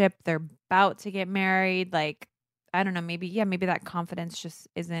relationship. They're about to get married. Like, I don't know. Maybe that confidence just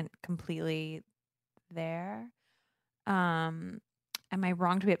isn't completely there. Am I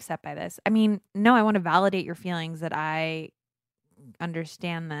wrong to be upset by this? I mean, no, I want to validate your feelings, that I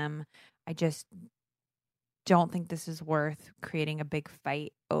understand them. I just don't think this is worth creating a big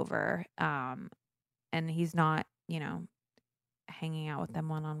fight over. And he's not, hanging out with them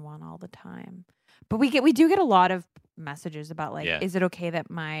one-on-one all the time. But we do get a lot of messages about like, is it okay that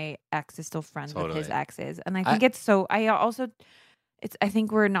my ex is still friends with his exes? And I think I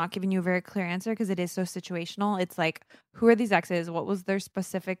think we're not giving you a very clear answer, because it is so situational. It's like, who are these exes? What was their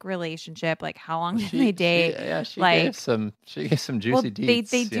specific relationship? Like, how long did they date? She gave some juicy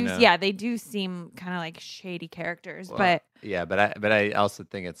deets. They do seem kind of like shady characters. But I also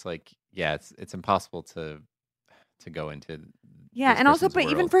think it's like, it's impossible to go into. Yeah, and also, but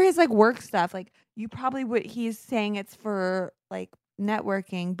even for his like work stuff, like you probably would. He's saying it's for like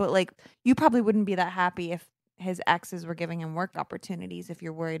networking, but like you probably wouldn't be that happy if his exes were giving him work opportunities if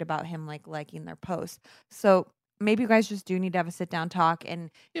you're worried about him like liking their posts. So maybe you guys just do need to have a sit down talk. And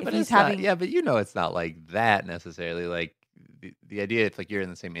Yeah, if but he's it's having, not. Yeah, but it's not like that necessarily. Like the idea, if like you're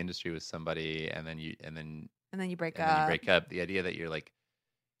in the same industry with somebody, and then you break and then you up, break up. The idea that you're like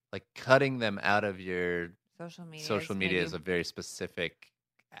cutting them out of your social media is a very specific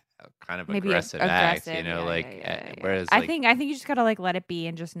kind of maybe aggressive act. Whereas I think you just gotta like let it be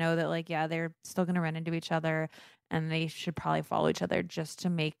and just know that like they're still gonna run into each other and they should probably follow each other just to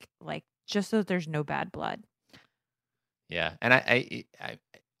make like just so that there's no bad blood. Yeah, and I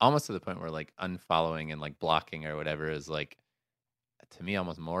almost to the point where like unfollowing and like blocking or whatever is like to me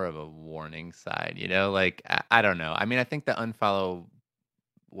almost more of a warning side. Like I don't know. I mean, I think the unfollow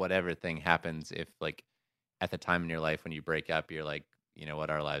whatever thing happens if like at the time in your life when you break up, you're like, you know what,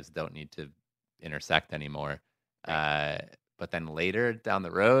 our lives don't need to intersect anymore. Right. But then later down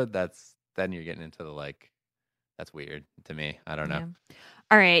the road, then you're getting into the like, that's weird to me. I don't know. Yeah.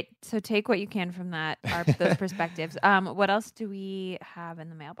 All right. So take what you can from those perspectives. What else do we have in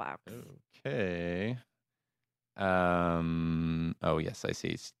the mailbox? Okay. Oh yes, I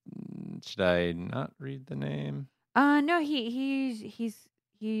see. Should I not read the name? No, he's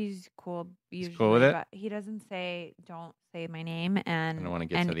cool. Usually, he's cool with it. But he doesn't say, "Don't say my name." And I don't want to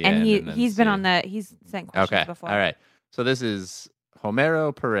get to the end. He's been on he's sent questions before. All right. So this is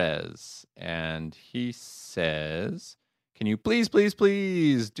Homero Perez, and he says, "Can you please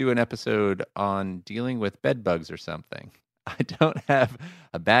do an episode on dealing with bed bugs or something? I don't have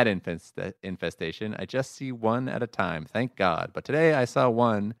a bad infestation. I just see one at a time, thank God. But today I saw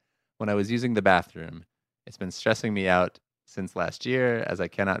one when I was using the bathroom. It's been stressing me out since last year, as I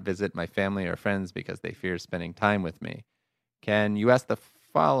cannot visit my family or friends because they fear spending time with me. Can you ask the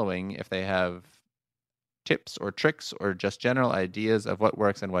following if they have tips or tricks or just general ideas of what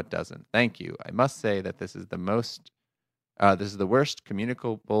works and what doesn't? Thank you. I must say that this is the worst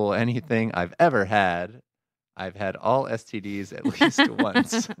communicable anything I've ever had. I've had all STDs at least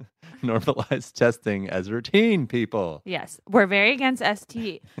once. Normalize testing as routine, people." Yes. We're very against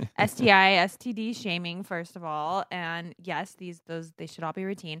STI, STD shaming, first of all. And yes, they should all be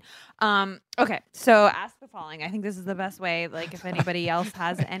routine. Okay. So ask the following. I think this is the best way. Like if anybody else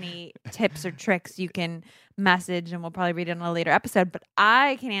has any tips or tricks, you can message and we'll probably read it in a later episode. But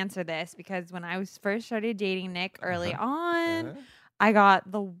I can answer this because when I was first started dating Nick early on, I got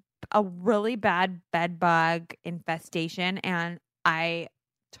a really bad bed bug infestation, and I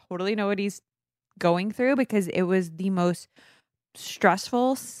totally know what he's going through because it was the most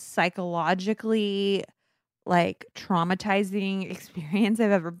stressful, psychologically like traumatizing experience I've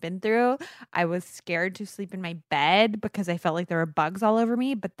ever been through. I was scared to sleep in my bed because I felt like there were bugs all over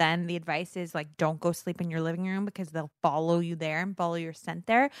me. But then the advice is like, don't go sleep in your living room because they'll follow you there and follow your scent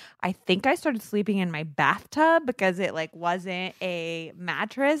there. I think I started sleeping in my bathtub because it like wasn't a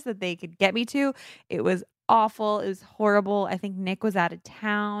mattress that they could get me to. It was awful. It was horrible. I think Nick was out of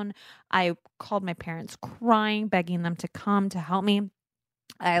town. I called my parents crying, begging them to come to help me.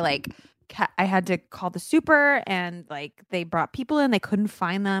 I had to call the super and like they brought people in. They couldn't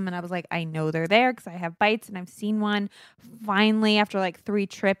find them. And I was like, I know they're there because I have bites and I've seen one. Finally, after like 3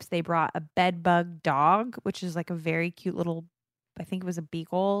 trips, they brought a bed bug dog, which is like a very cute little, I think it was a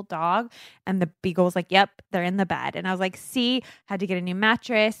beagle dog. And the beagle was like, yep, they're in the bed. And I was like, see, had to get a new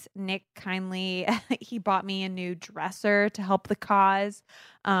mattress. Nick kindly, he bought me a new dresser to help the cause.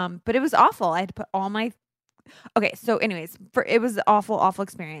 But it was awful. I had to put all my, okay. So anyways, it was an awful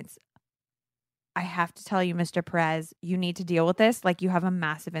experience. I have to tell you, Mr. Perez, you need to deal with this like you have a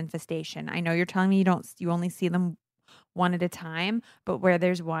massive infestation. I know you're telling me you only see them one at a time, but where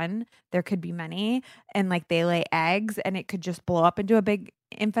there's one, there could be many. And like they lay eggs and it could just blow up into a big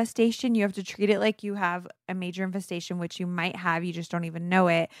infestation. You have to treat it like you have a major infestation, which you might have. You just don't even know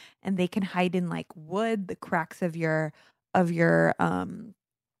it. And they can hide in like wood, the cracks of your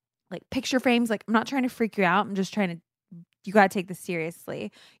like picture frames. Like I'm not trying to freak you out. I'm just trying to, you got to take this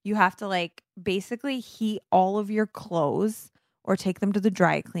seriously. You have to like basically heat all of your clothes or take them to the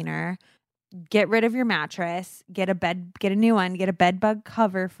dry cleaner, get rid of your mattress, get a new one, get a bed bug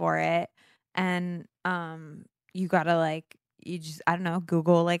cover for it. And, you got to like, I don't know,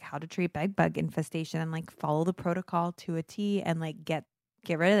 Google like how to treat bed bug infestation and like follow the protocol to a T and like get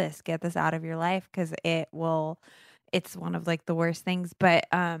rid of this, get this out of your life. 'Cause it's one of like the worst things, but,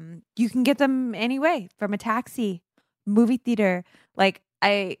 you can get them anyway from a taxi, movie theater. Like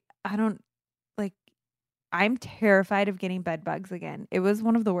I don't like, I'm terrified of getting bed bugs again. It was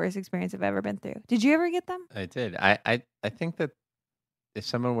one of the worst experiences I've ever been through. Did you ever get them? I did. I think that if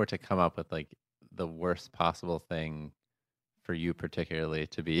someone were to come up with like the worst possible thing for you particularly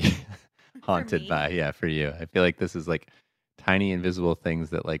to be haunted by. Yeah, for you. I feel like this is like tiny invisible things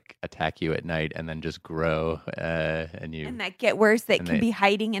that like attack you at night and then just grow and that get worse, that can be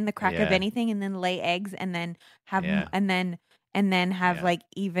hiding in the crack of anything and then lay eggs and then have and then have like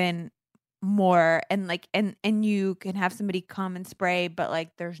even more, and like and you can have somebody come and spray, but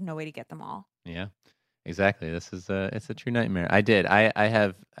like there's no way to get them all. Yeah, exactly. This is it's a true nightmare. I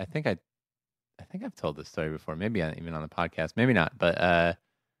think I've told this story before, maybe even on the podcast, maybe not, but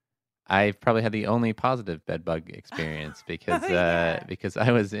I probably had the only positive bed bug experience because because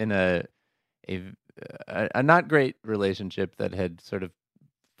I was in a not great relationship that had sort of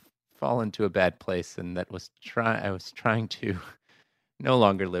fallen to a bad place, and that I was trying to no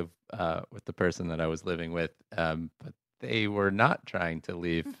longer live with the person that I was living with, but they were not trying to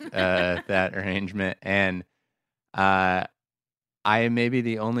leave that arrangement, and I may be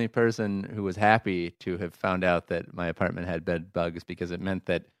the only person who was happy to have found out that my apartment had bed bugs, because it meant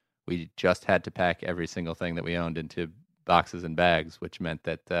that we just had to pack every single thing that we owned into boxes and bags, which meant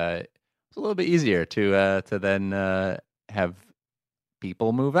that it was a little bit easier to then have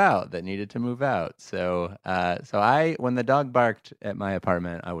people move out that needed to move out. So when the dog barked at my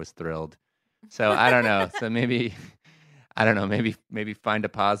apartment, I was thrilled. So I don't know. So maybe find a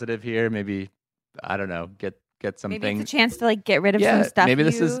positive here. Maybe, I don't know, get something. Maybe it's a chance to like get rid of some stuff. Maybe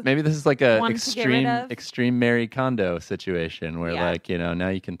this is like a extreme Marie Kondo situation where like, now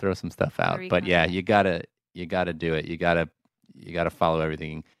you can throw some stuff out. But yeah, you gotta do it. You gotta follow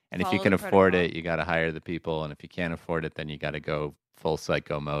everything. And if you can afford it, you gotta hire the people. And if you can't afford it, then you gotta go full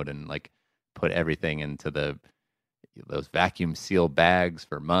psycho mode and like put everything into those vacuum seal bags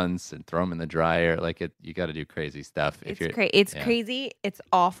for months and throw them in the dryer. Like you got to do crazy stuff. It's crazy. It's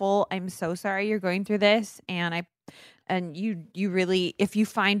awful. I'm so sorry you're going through this. And you really, if you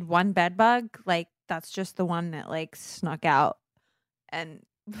find one bed bug, like that's just the one that like snuck out and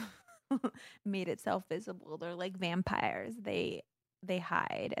made itself visible. They're like vampires. They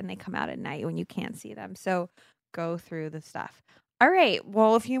hide and they come out at night when you can't see them. So go through the stuff. All right.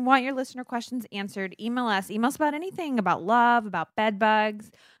 Well, if you want your listener questions answered, email us. Email us about anything, about love, about bed bugs.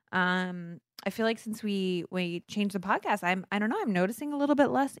 I feel like since we changed the podcast, I don't know, I'm noticing a little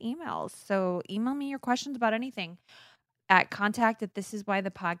bit less emails. So email me your questions about anything at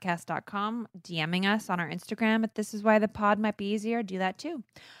contact@thisiswhythepodcast.com. DMing us on our Instagram at thisiswhythepod might be easier. Do that too.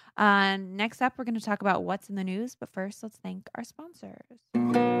 Next up, we're going to talk about what's in the news. But first, let's thank our sponsors.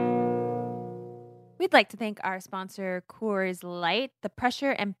 We'd like to thank our sponsor, Coors Light. The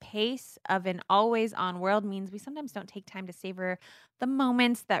pressure and pace of an always-on world means we sometimes don't take time to savor the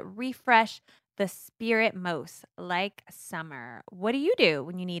moments that refresh the spirit most, like summer. What do you do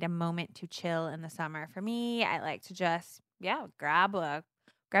when you need a moment to chill in the summer? For me, I like to just, grab a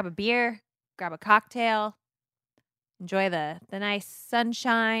beer, grab a cocktail, enjoy the nice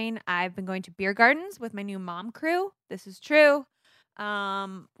sunshine. I've been going to beer gardens with my new mom crew. This is true.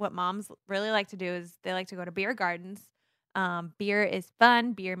 What moms really like to do is they like to go to beer gardens. Beer is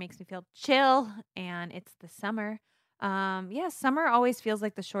fun. Beer makes me feel chill, and it's the summer. Summer always feels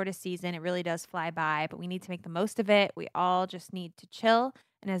like the shortest season. It really does fly by, but we need to make the most of it. We all just need to chill.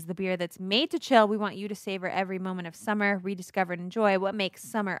 And as the beer that's made to chill, we want you to savor every moment of summer, rediscover and enjoy what makes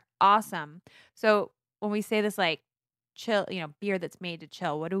summer awesome. So when we say this, like, chill, beer that's made to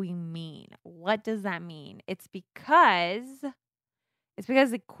chill, what do we mean? What does that mean? It's because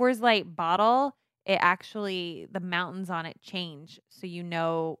the Coors Light bottle, the mountains on it change. So you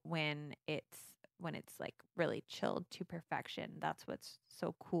know when it's like really chilled to perfection. That's what's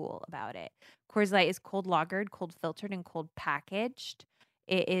so cool about it. Coors Light is cold lagered, cold filtered, and cold packaged.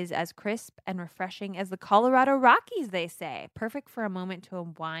 It is as crisp and refreshing as the Colorado Rockies, they say. Perfect for a moment to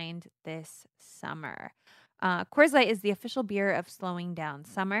unwind this summer. Coors Light is the official beer of slowing down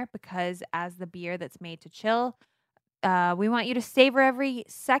summer, because as the beer that's made to chill, we want you to savor every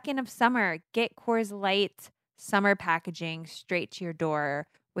second of summer. Get Coors Light summer packaging straight to your door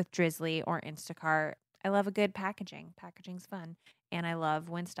with Drizzly or Instacart. I love a good packaging. Packaging's fun. And I love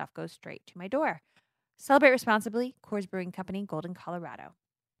when stuff goes straight to my door. Celebrate responsibly. Coors Brewing Company, Golden, Colorado.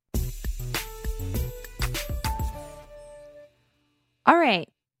 All right,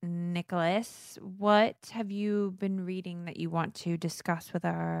 Nicholas, what have you been reading that you want to discuss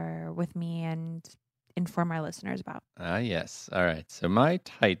with me and inform our listeners about? Yes. All right. So my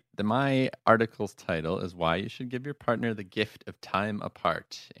article's title is Why You Should Give Your Partner the Gift of Time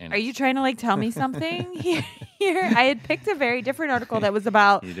Apart. And are you trying to tell me something here? I had picked a very different article that was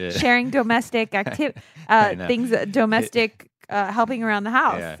about sharing domestic things, helping around the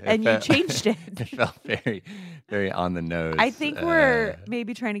house, and you changed it. It felt very, very on the nose. I think we're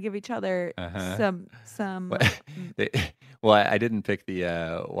maybe trying to give each other some. Well, I didn't pick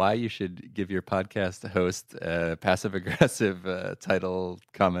the why you should give your podcast host a passive-aggressive title,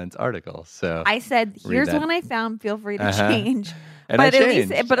 comment, article. So I said, read here's that. one I found. Feel free to Uh-huh. change. And but I at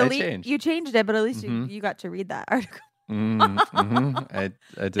changed. least, but I at least changed. you changed it. But at least Mhm. you got to read that article. I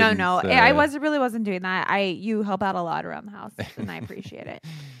didn't. No, I really wasn't doing that. You help out a lot around the house, and I appreciate it.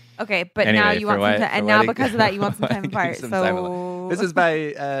 Okay, but now Anyway, you for want why- some time, for and why now to- because of that, you want some why time to give apart. some time alone. So This is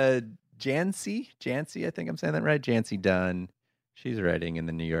by Jancy. Jancy, I think I'm saying that right. Jancy Dunn. She's writing in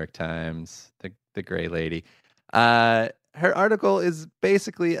the New York Times. The gray lady. Her article is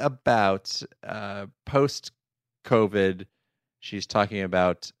basically about post-COVID. She's talking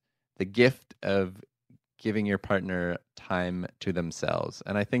about the gift of giving your partner time to themselves,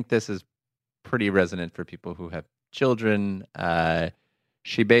 and I think this is pretty resonant for people who have children.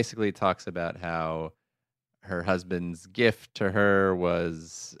 She basically talks about how her husband's gift to her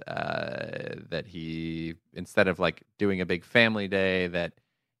was that he, instead of like doing a big family day, that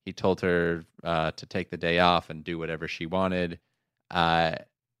he told her to take the day off and do whatever she wanted. And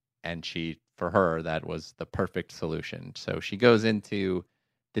for her, that was the perfect solution. So she goes into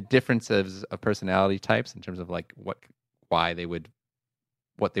the differences of personality types in terms of like what they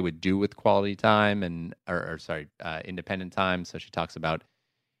would do with quality time and independent time. So she talks about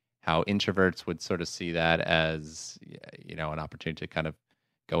how introverts would sort of see that as, an opportunity to kind of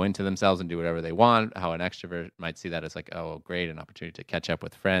go into themselves and do whatever they want. How an extrovert might see that as like, oh, great, an opportunity to catch up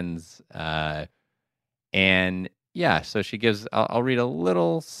with friends. And yeah, so she gives. I'll read a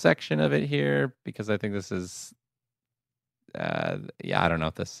little section of it here because I think this is. I don't know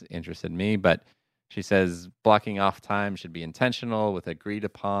if this interested me, but she says blocking off time should be intentional with agreed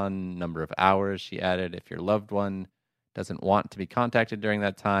upon number of hours. She added, if your loved one doesn't want to be contacted during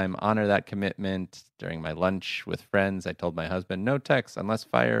that time, honor that commitment. During my lunch with friends, I told my husband, no text unless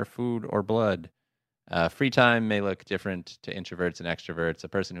fire, food, or blood. Free time may look different to introverts and extroverts. A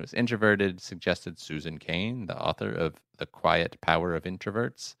person who is introverted suggested Susan Cain, the author of The Quiet Power of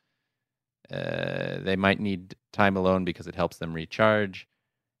Introverts. They might need time alone because it helps them recharge.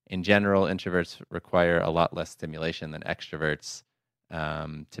 In general, introverts require a lot less stimulation than extroverts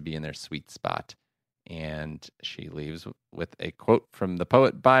to be in their sweet spot. And she leaves with a quote from the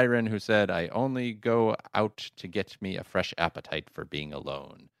poet Byron, who said, I only go out to get me a fresh appetite for being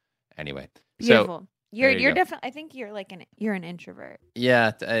alone. Anyway. beautiful. So, You're definitely. I think you're like you're an introvert.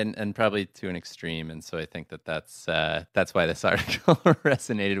 yeah, and probably to an extreme, and so I think that's why this article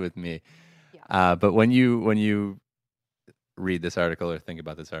resonated with me. Yeah. But when you read this article or think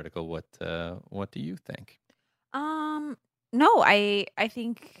about this article, what do you think? No, I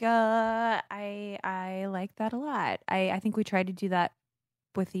think I like that a lot. I think we try to do that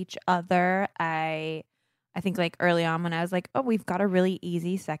with each other. I think like early on when I was like, oh, we've got a really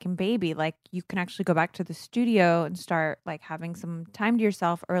easy second baby. Like you can actually go back to the studio and start like having some time to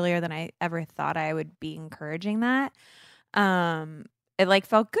yourself earlier than I ever thought I would be encouraging that. It like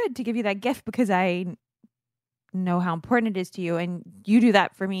felt good to give you that gift because I know how important it is to you, and you do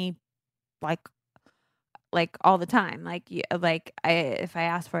that for me like all the time. If I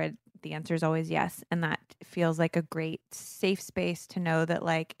ask for it, the answer is always yes, and that feels like a great safe space to know that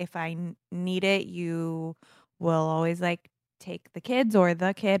like if I need it, you will always like take the kids or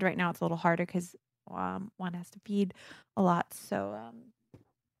the kid. Right now it's a little harder because one has to feed a lot. So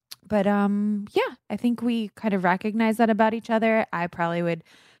yeah, I think we kind of recognize that about each other. I probably would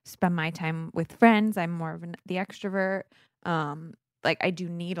spend my time with friends. I'm more of the extrovert. Like I do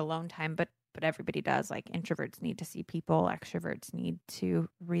need alone time, but everybody does. Like introverts need to see people, extroverts need to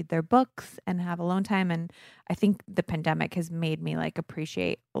read their books and have alone time. And I think the pandemic has made me like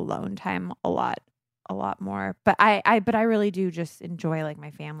appreciate alone time a lot more. But I really do just enjoy like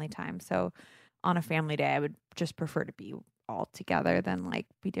my family time. So on a family day, I would just prefer to be all together than like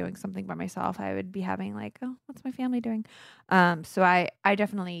be doing something by myself. I would be having like, oh, what's my family doing? So I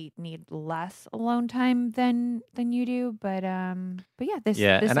definitely need less alone time than you do. But yeah,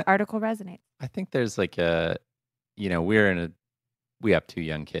 this article resonates. I think there's like we have 2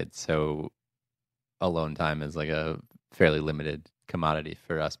 young kids, so alone time is like a fairly limited commodity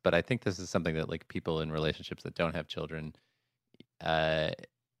for us. But I think this is something that like people in relationships that don't have children,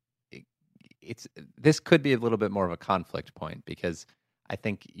 this could be a little bit more of a conflict point, because I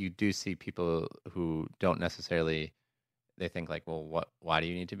think you do see people who don't necessarily, they think like, well, why do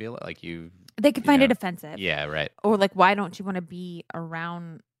you need to be like you? They could find it offensive. Yeah, right. Or like, why don't you want to be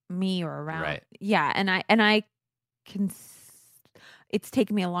around me or around? Right. Yeah, and I can. It's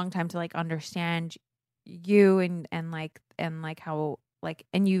taken me a long time to like understand you and how like,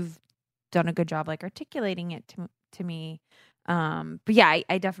 and you've done a good job like articulating it to me. But yeah,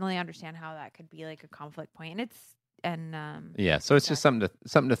 I definitely understand how that could be like a conflict point. And yeah, so it's just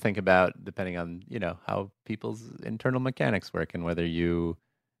something to think about, depending on how people's internal mechanics work and whether you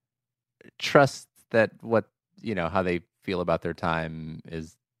trust that how they feel about their time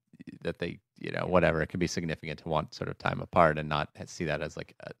is that they whatever, it can be significant to want sort of time apart and not see that as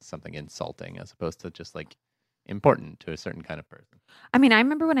like something insulting as opposed to just like important to a certain kind of person. I mean, I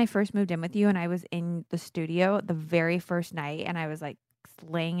remember when I first moved in with you and I was in the studio the very first night and I was like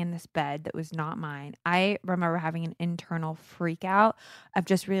laying in this bed that was not mine. I remember having an internal freak out of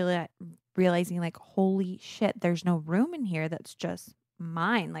just really realizing like, holy shit, there's no room in here that's just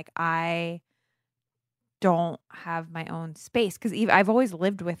mine. Like I don't have my own space because I've always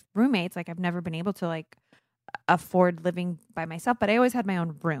lived with roommates. Like I've never been able to like afford living by myself, but I always had my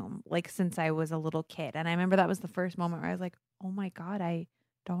own room like since I was a little kid. And I remember that was the first moment where I was like, oh my God, I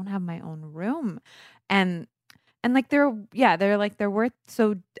don't have my own room. And like they're worth,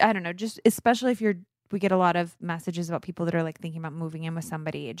 so I don't know, just especially if we get a lot of messages about people that are like thinking about moving in with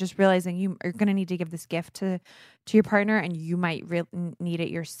somebody, just realizing you are going to need to give this gift to your partner and you might need it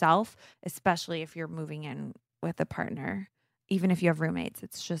yourself, especially if you're moving in with a partner, even if you have roommates.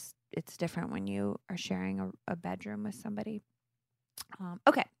 It's different when you are sharing a bedroom with somebody.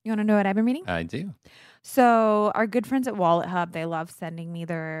 Okay. You want to know what I've been reading? I do. So our good friends at Wallet Hub, they love sending me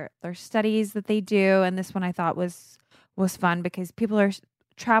their studies that they do. And this one I thought was fun because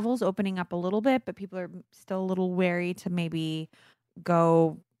travel's opening up a little bit, but people are still a little wary to maybe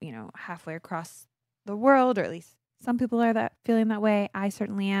go, halfway across the world, or at least some people are feeling that way. I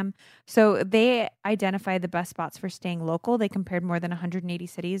certainly am. So they identified the best spots for staying local. They compared more than 180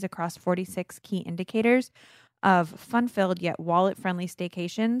 cities across 46 key indicators of fun-filled yet wallet-friendly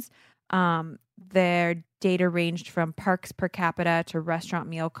staycations. Their data ranged from parks per capita to restaurant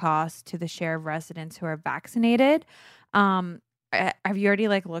meal costs to the share of residents who are vaccinated. Have you already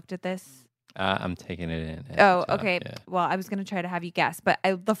looked at this? I'm taking it in. Oh, okay. Yeah. Well, I was going to try to have you guess, but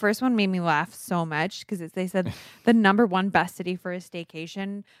the first one made me laugh so much because they said the number one best city for a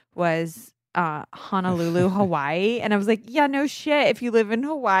staycation was Honolulu, Hawaii. And I was like, yeah, no shit. If you live in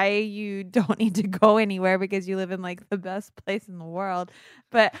Hawaii, you don't need to go anywhere because you live in the best place in the world.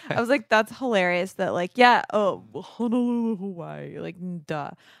 But I was like, that's hilarious that Honolulu, Hawaii,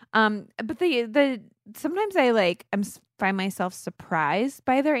 duh. But the sometimes I find myself surprised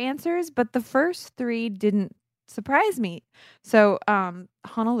by their answers, but the first three didn't surprise me. So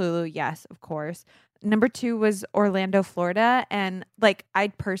Honolulu, yes, of course. Number 2 was Orlando, Florida. And I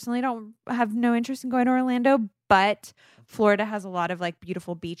personally don't have no interest in going to Orlando, but Florida has a lot of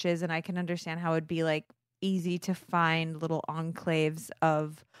beautiful beaches, and I can understand how it'd be easy to find little enclaves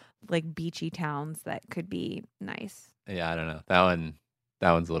of beachy towns that could be nice. Yeah, I don't know.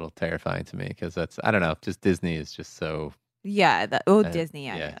 That one's a little terrifying to me because I don't know, just Disney is just so. Yeah. Disney.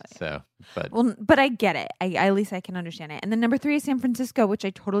 Yeah. So, but I get it. At least I can understand it. And then number 3 is San Francisco, which I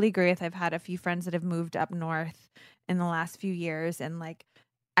totally agree with. I've had a few friends that have moved up north in the last few years, and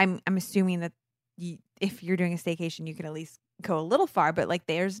I'm assuming that if you're doing a staycation, you can at least go a little far. But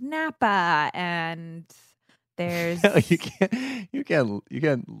there's Napa and there's you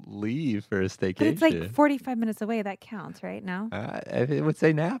can't leave for a staycation. But it's 45 minutes away. That counts, right? No, it would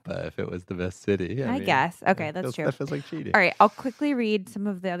say Napa if it was the best city. I guess. Okay, that's true. That feels like cheating. All right, I'll quickly read some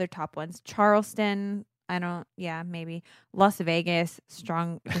of the other top ones. Charleston. Maybe. Las Vegas.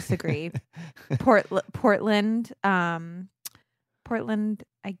 Strong disagree. Portland. Portland.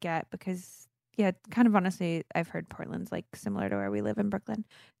 I get because. Yeah, kind of honestly, I've heard Portland's similar to where we live in Brooklyn.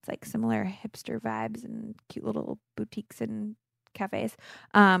 It's similar hipster vibes and cute little boutiques and cafes.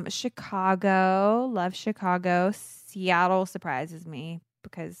 Chicago, love Chicago. Seattle surprises me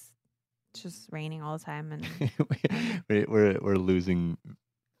because it's just raining all the time, and we're losing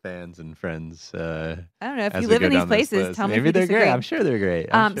fans and friends. I don't know if you live in these places. Tell me if they're disagree. Great. I'm sure they're great.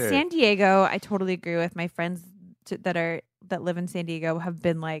 San Diego, I totally agree with. My friends that live in San Diego have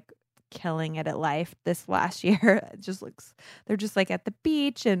been killing it at life this last year. It just they're just at the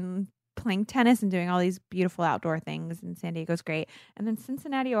beach and playing tennis and doing all these beautiful outdoor things, and San Diego's great. And then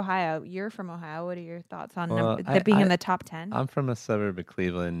Cincinnati, Ohio. You're from Ohio. What are your thoughts on that being in the top 10? I'm from a suburb of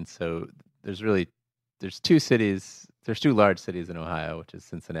Cleveland, so there's 2 cities. There's 2 large cities in Ohio, which is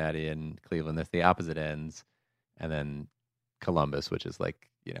Cincinnati and Cleveland. There's the opposite ends, and then Columbus, which is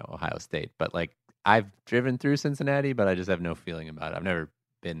Ohio State. But I've driven through Cincinnati, but I just have no feeling about it. I've never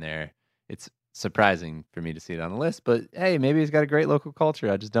been there. It's surprising for me to see it on the list, but hey, maybe he's got a great local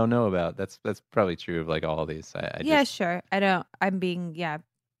culture I just don't know about. That's probably true of all these. Sure. I'm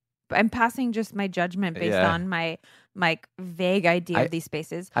passing just my judgment based on my vague idea of these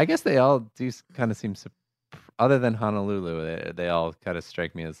spaces. I guess they all do kind of seem other than Honolulu, they all kind of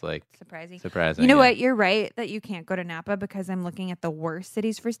strike me as like surprising. You know what? You're right that you can't go to Napa because I'm looking at the worst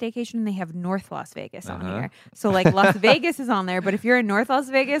cities for staycation and they have North Las Vegas on here. So like Las Vegas is on there, but if you're in North Las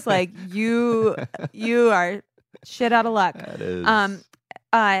Vegas, like you are shit out of luck. That is.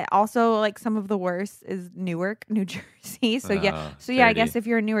 Also like some of the worst is Newark, New Jersey. So dirty. I guess if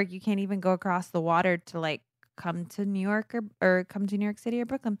you're in Newark, you can't even go across the water to like come to New York or come to New York City or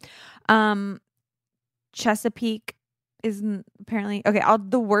Brooklyn. Chesapeake is apparently okay.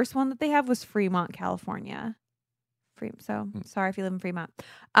 The worst one that they have was Fremont, California. Sorry if you live in Fremont.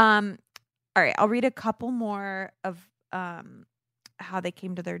 All right, I'll read a couple more of how they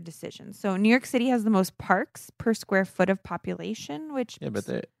came to their decision. So New York City has the most parks per square foot of population, which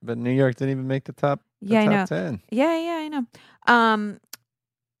but New York didn't even make the top. I know. 10. Yeah, I know.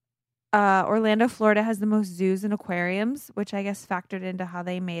 Orlando, Florida has the most zoos and aquariums, which I guess factored into how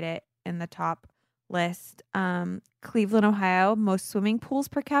they made it in the top list. Cleveland, Ohio, most swimming pools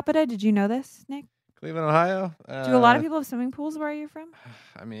per capita. Did you know this, Nick? Cleveland, Ohio. Do a lot of people have swimming pools where you're from?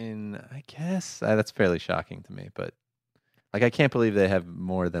 I mean, I guess that's fairly shocking to me, but like I can't believe they have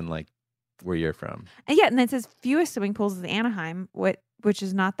more than like where you're from. And yeah, and it says fewest swimming pools is Anaheim, which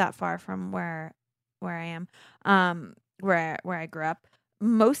is not that far from where I am, where I grew up.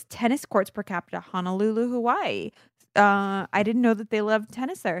 Most tennis courts per capita, Honolulu, Hawaii. I didn't know that they loved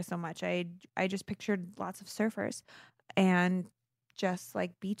tennis there so much. I just pictured lots of surfers and just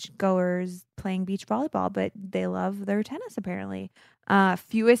like beach goers playing beach volleyball, but they love their tennis apparently.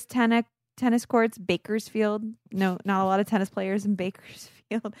 Fewest tennis courts, Bakersfield. No, not a lot of tennis players in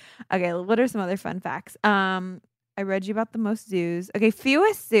Bakersfield. Okay, what are some other fun facts? I read you about the most zoos. Okay,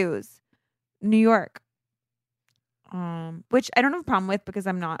 fewest zoos, New York. Which I don't have a problem with because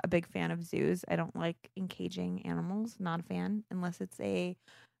I'm not a big fan of zoos. I don't like engaging animals. Not a fan unless it's a,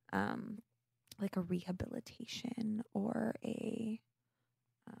 like a rehabilitation or a.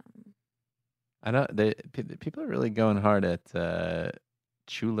 I know people are really going hard at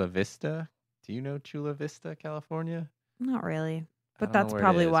Chula Vista. Do you know Chula Vista, California? Not really, but that's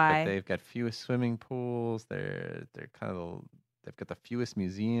probably why they've got fewest swimming pools. They're kind of they've got the fewest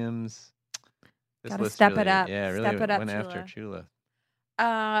museums. Gotta step it up. Yeah, really step it up, went after Chula.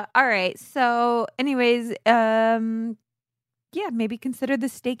 All right. So, anyways, maybe consider the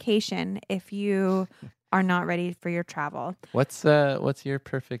staycation if you are not ready for your travel. What's your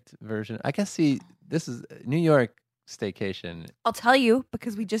perfect version? I guess this is New York staycation. I'll tell you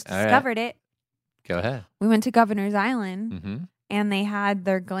because we just discovered it. Go ahead. We went to Governor's Island, and they had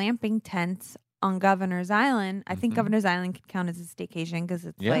their glamping tents on Governor's Island. I think Governor's Island could count as a staycation because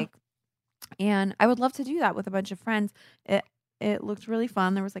it's like. And I would love to do that with a bunch of friends. It looked really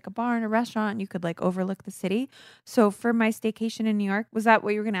fun. There was like a bar and a restaurant. And you could like overlook the city. So for my staycation in New York, was that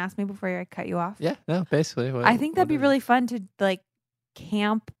what you were going to ask me before I cut you off? Yeah, no, basically. I think that'd be really fun to like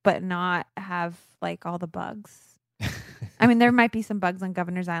camp, but not have like all the bugs. I mean, there might be some bugs on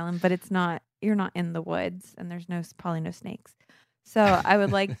Governor's Island, but you're not in the woods and there's probably no snakes. So I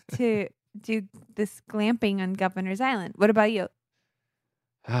would like to do this glamping on Governor's Island. What about you?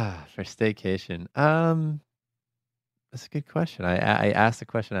 For staycation. That's a good question. I asked a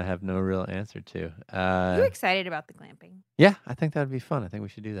question I have no real answer to. You're excited about the glamping. Yeah, I think that would be fun. I think we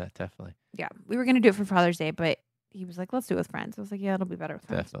should do that, definitely. Yeah, we were going to do it for Father's Day, but he was like, let's do it with friends. I was like, yeah, it'll be better with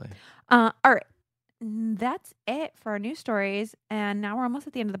friends. Definitely. All right. That's it for our news stories. And now we're almost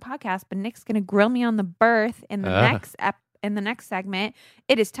at the end of the podcast, but Nick's going to grill me on the birth in the next segment.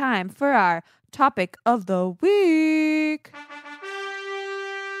 It is time for our topic of the week.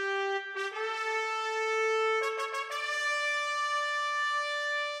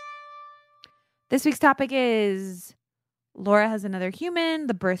 This week's topic is Laura has another human,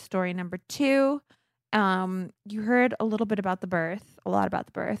 the birth story number 2. You heard a lot about the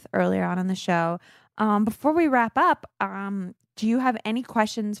birth earlier on in the show. Before we wrap up, do you have any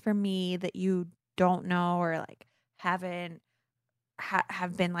questions for me that you don't know or like haven't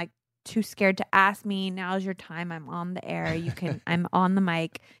have been like too scared to ask me? Now's your time. I'm on the air. I'm on the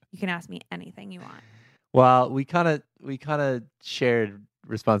mic. You can ask me anything you want. Well, we kind of shared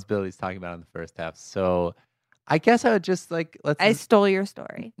responsibilities talking about it in the first half. So I guess I would just I stole your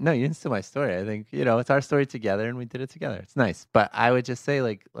story. No, you didn't steal my story. I think, it's our story together and we did it together. It's nice. But I would just say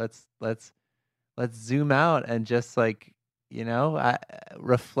let's zoom out and just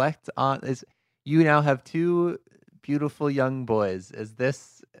reflect on this. You now have 2 beautiful young boys. Is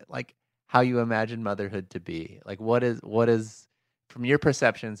this how you imagine motherhood to be? What is from your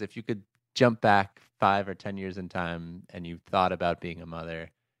perceptions, if you could jump back 5 or 10 years in time and you thought about being a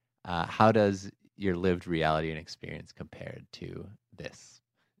mother, how does your lived reality and experience compared to this?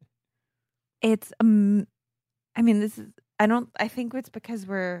 It's I mean, I think it's because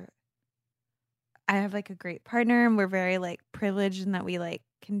I have like a great partner and we're very like privileged in that we like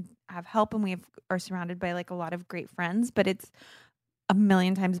can have help and are surrounded by like a lot of great friends, but it's a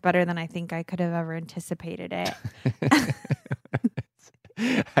million times better than I think I could have ever anticipated it.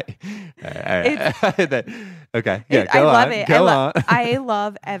 Okay. Yeah. I love on. it. Go on. I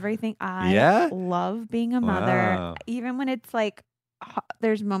love everything. I love being a mother. Wow. Even when it's like,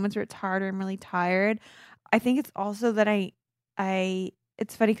 there's moments where it's hard or I'm really tired. I think it's also that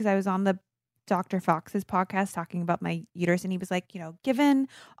it's funny because I was on the Dr. Fox's podcast talking about my uterus and he was like, given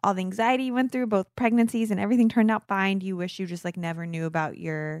all the anxiety you went through, both pregnancies and everything turned out fine, do you wish you just like never knew about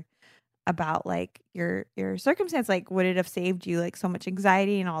your circumstance? Like, would it have saved you like so much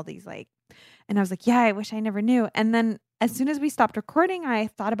anxiety and all these like, and I was like, yeah, I wish I never knew. And then as soon as we stopped recording, I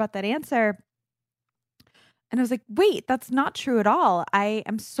thought about that answer and I was like, wait, that's not true at all. I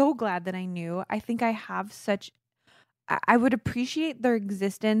am so glad that I knew. I think I have I would appreciate their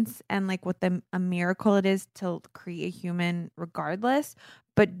existence and like what a miracle it is to create a human regardless.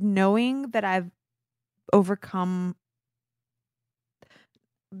 But knowing that I've overcome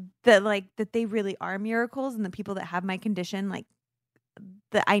that they really are miracles and the people that have my condition, like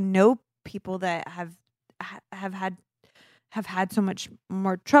that I know people that have had so much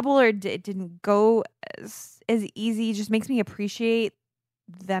more trouble or it didn't go as easy, just makes me appreciate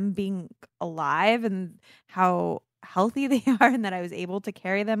them being alive and how healthy they are and that I was able to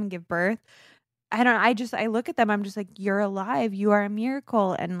carry them and give birth. I look at them, I'm just like, you're alive, you are a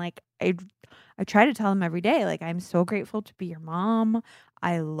miracle. And like I try to tell them every day, like, I'm so grateful to be your mom.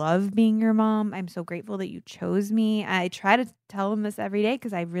 I love being your mom. I'm so grateful that you chose me. I try to tell them this every day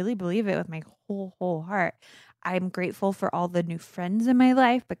because I really believe it with my whole heart. I'm grateful for all the new friends in my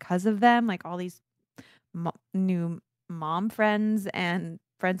life because of them, like all these new mom friends and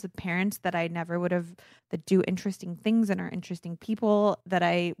friends of parents that I never would have, that do interesting things and are interesting people that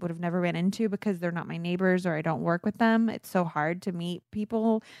I would have never ran into because they're not my neighbors or I don't work with them. It's so hard to meet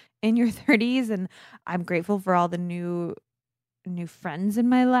people in your 30s, and I'm grateful for all the new friends in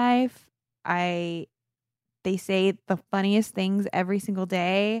my life. They say the funniest things every single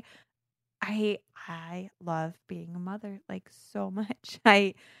day. I love being a mother like so much.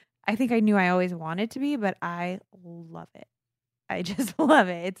 I think I knew I always wanted to be, but I love it. I just love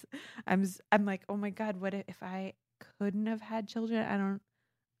it. I'm like, oh my God, what if I couldn't have had children?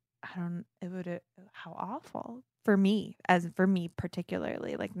 It would, how awful for me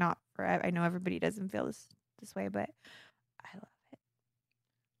particularly, like not for, I know everybody doesn't feel this way, but I love it.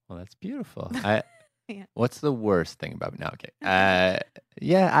 Well, that's beautiful. Yeah. What's the worst thing about me? No, okay.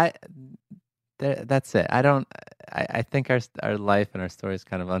 That's it. I think our life and our story is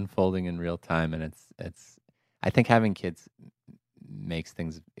kind of unfolding in real time, and it's. I think having kids makes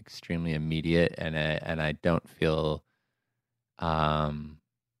things extremely immediate, and I don't feel.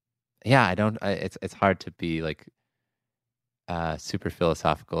 It's hard to be like super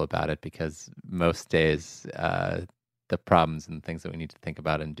philosophical about it because most days the problems and things that we need to think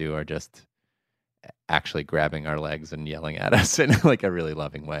about and do are just actually grabbing our legs and yelling at us in like a really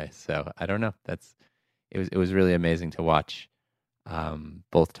loving way. So I don't know. It was really amazing to watch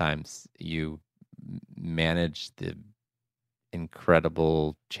both times you manage the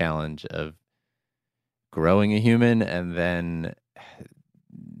incredible challenge of growing a human and then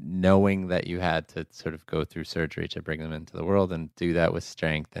knowing that you had to sort of go through surgery to bring them into the world and do that with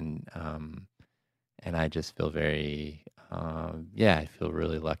strength. And I just feel very, I feel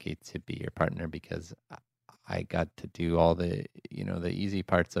really lucky to be your partner because I got to do all the, the easy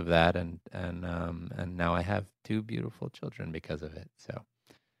parts of that. And now I have 2 beautiful children because of it. So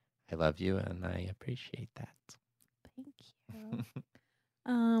I love you and I appreciate that. Thank you.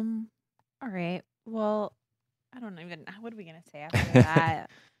 All right. Well, I don't even, what are we going to say after that?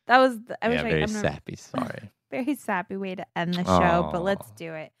 That was, very sappy. Sorry. Very sappy way to end the show, but let's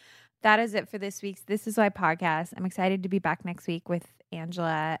do it. That is it for this week's This Is Why podcast. I'm excited to be back next week with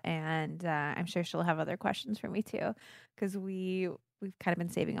Angela, and I'm sure she'll have other questions for me too, because we've kind of been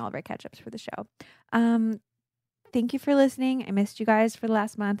saving all of our catch-ups for the show. Thank you for listening. I missed you guys for the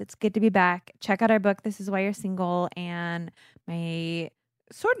last month. It's good to be back. Check out our book, This Is Why You're Single, and my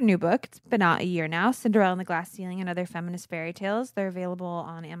sort of new book. It's been out a year now, Cinderella and the Glass Ceiling and Other Feminist Fairy Tales. They're available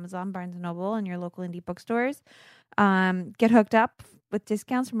on Amazon, Barnes & Noble, and your local indie bookstores. Get hooked up with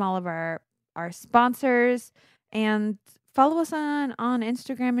discounts from all of our sponsors, and follow us on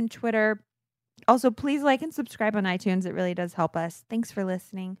Instagram and Twitter. Also, please like and subscribe on iTunes. It really does help us. Thanks for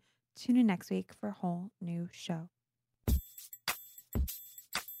listening. Tune in next week for a whole new show.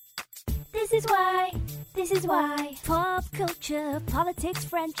 This is why. This is why. Pop culture, politics,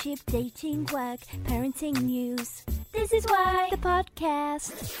 friendship, dating, work, parenting news. This is why. The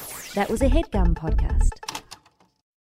podcast. That was a HeadGum podcast.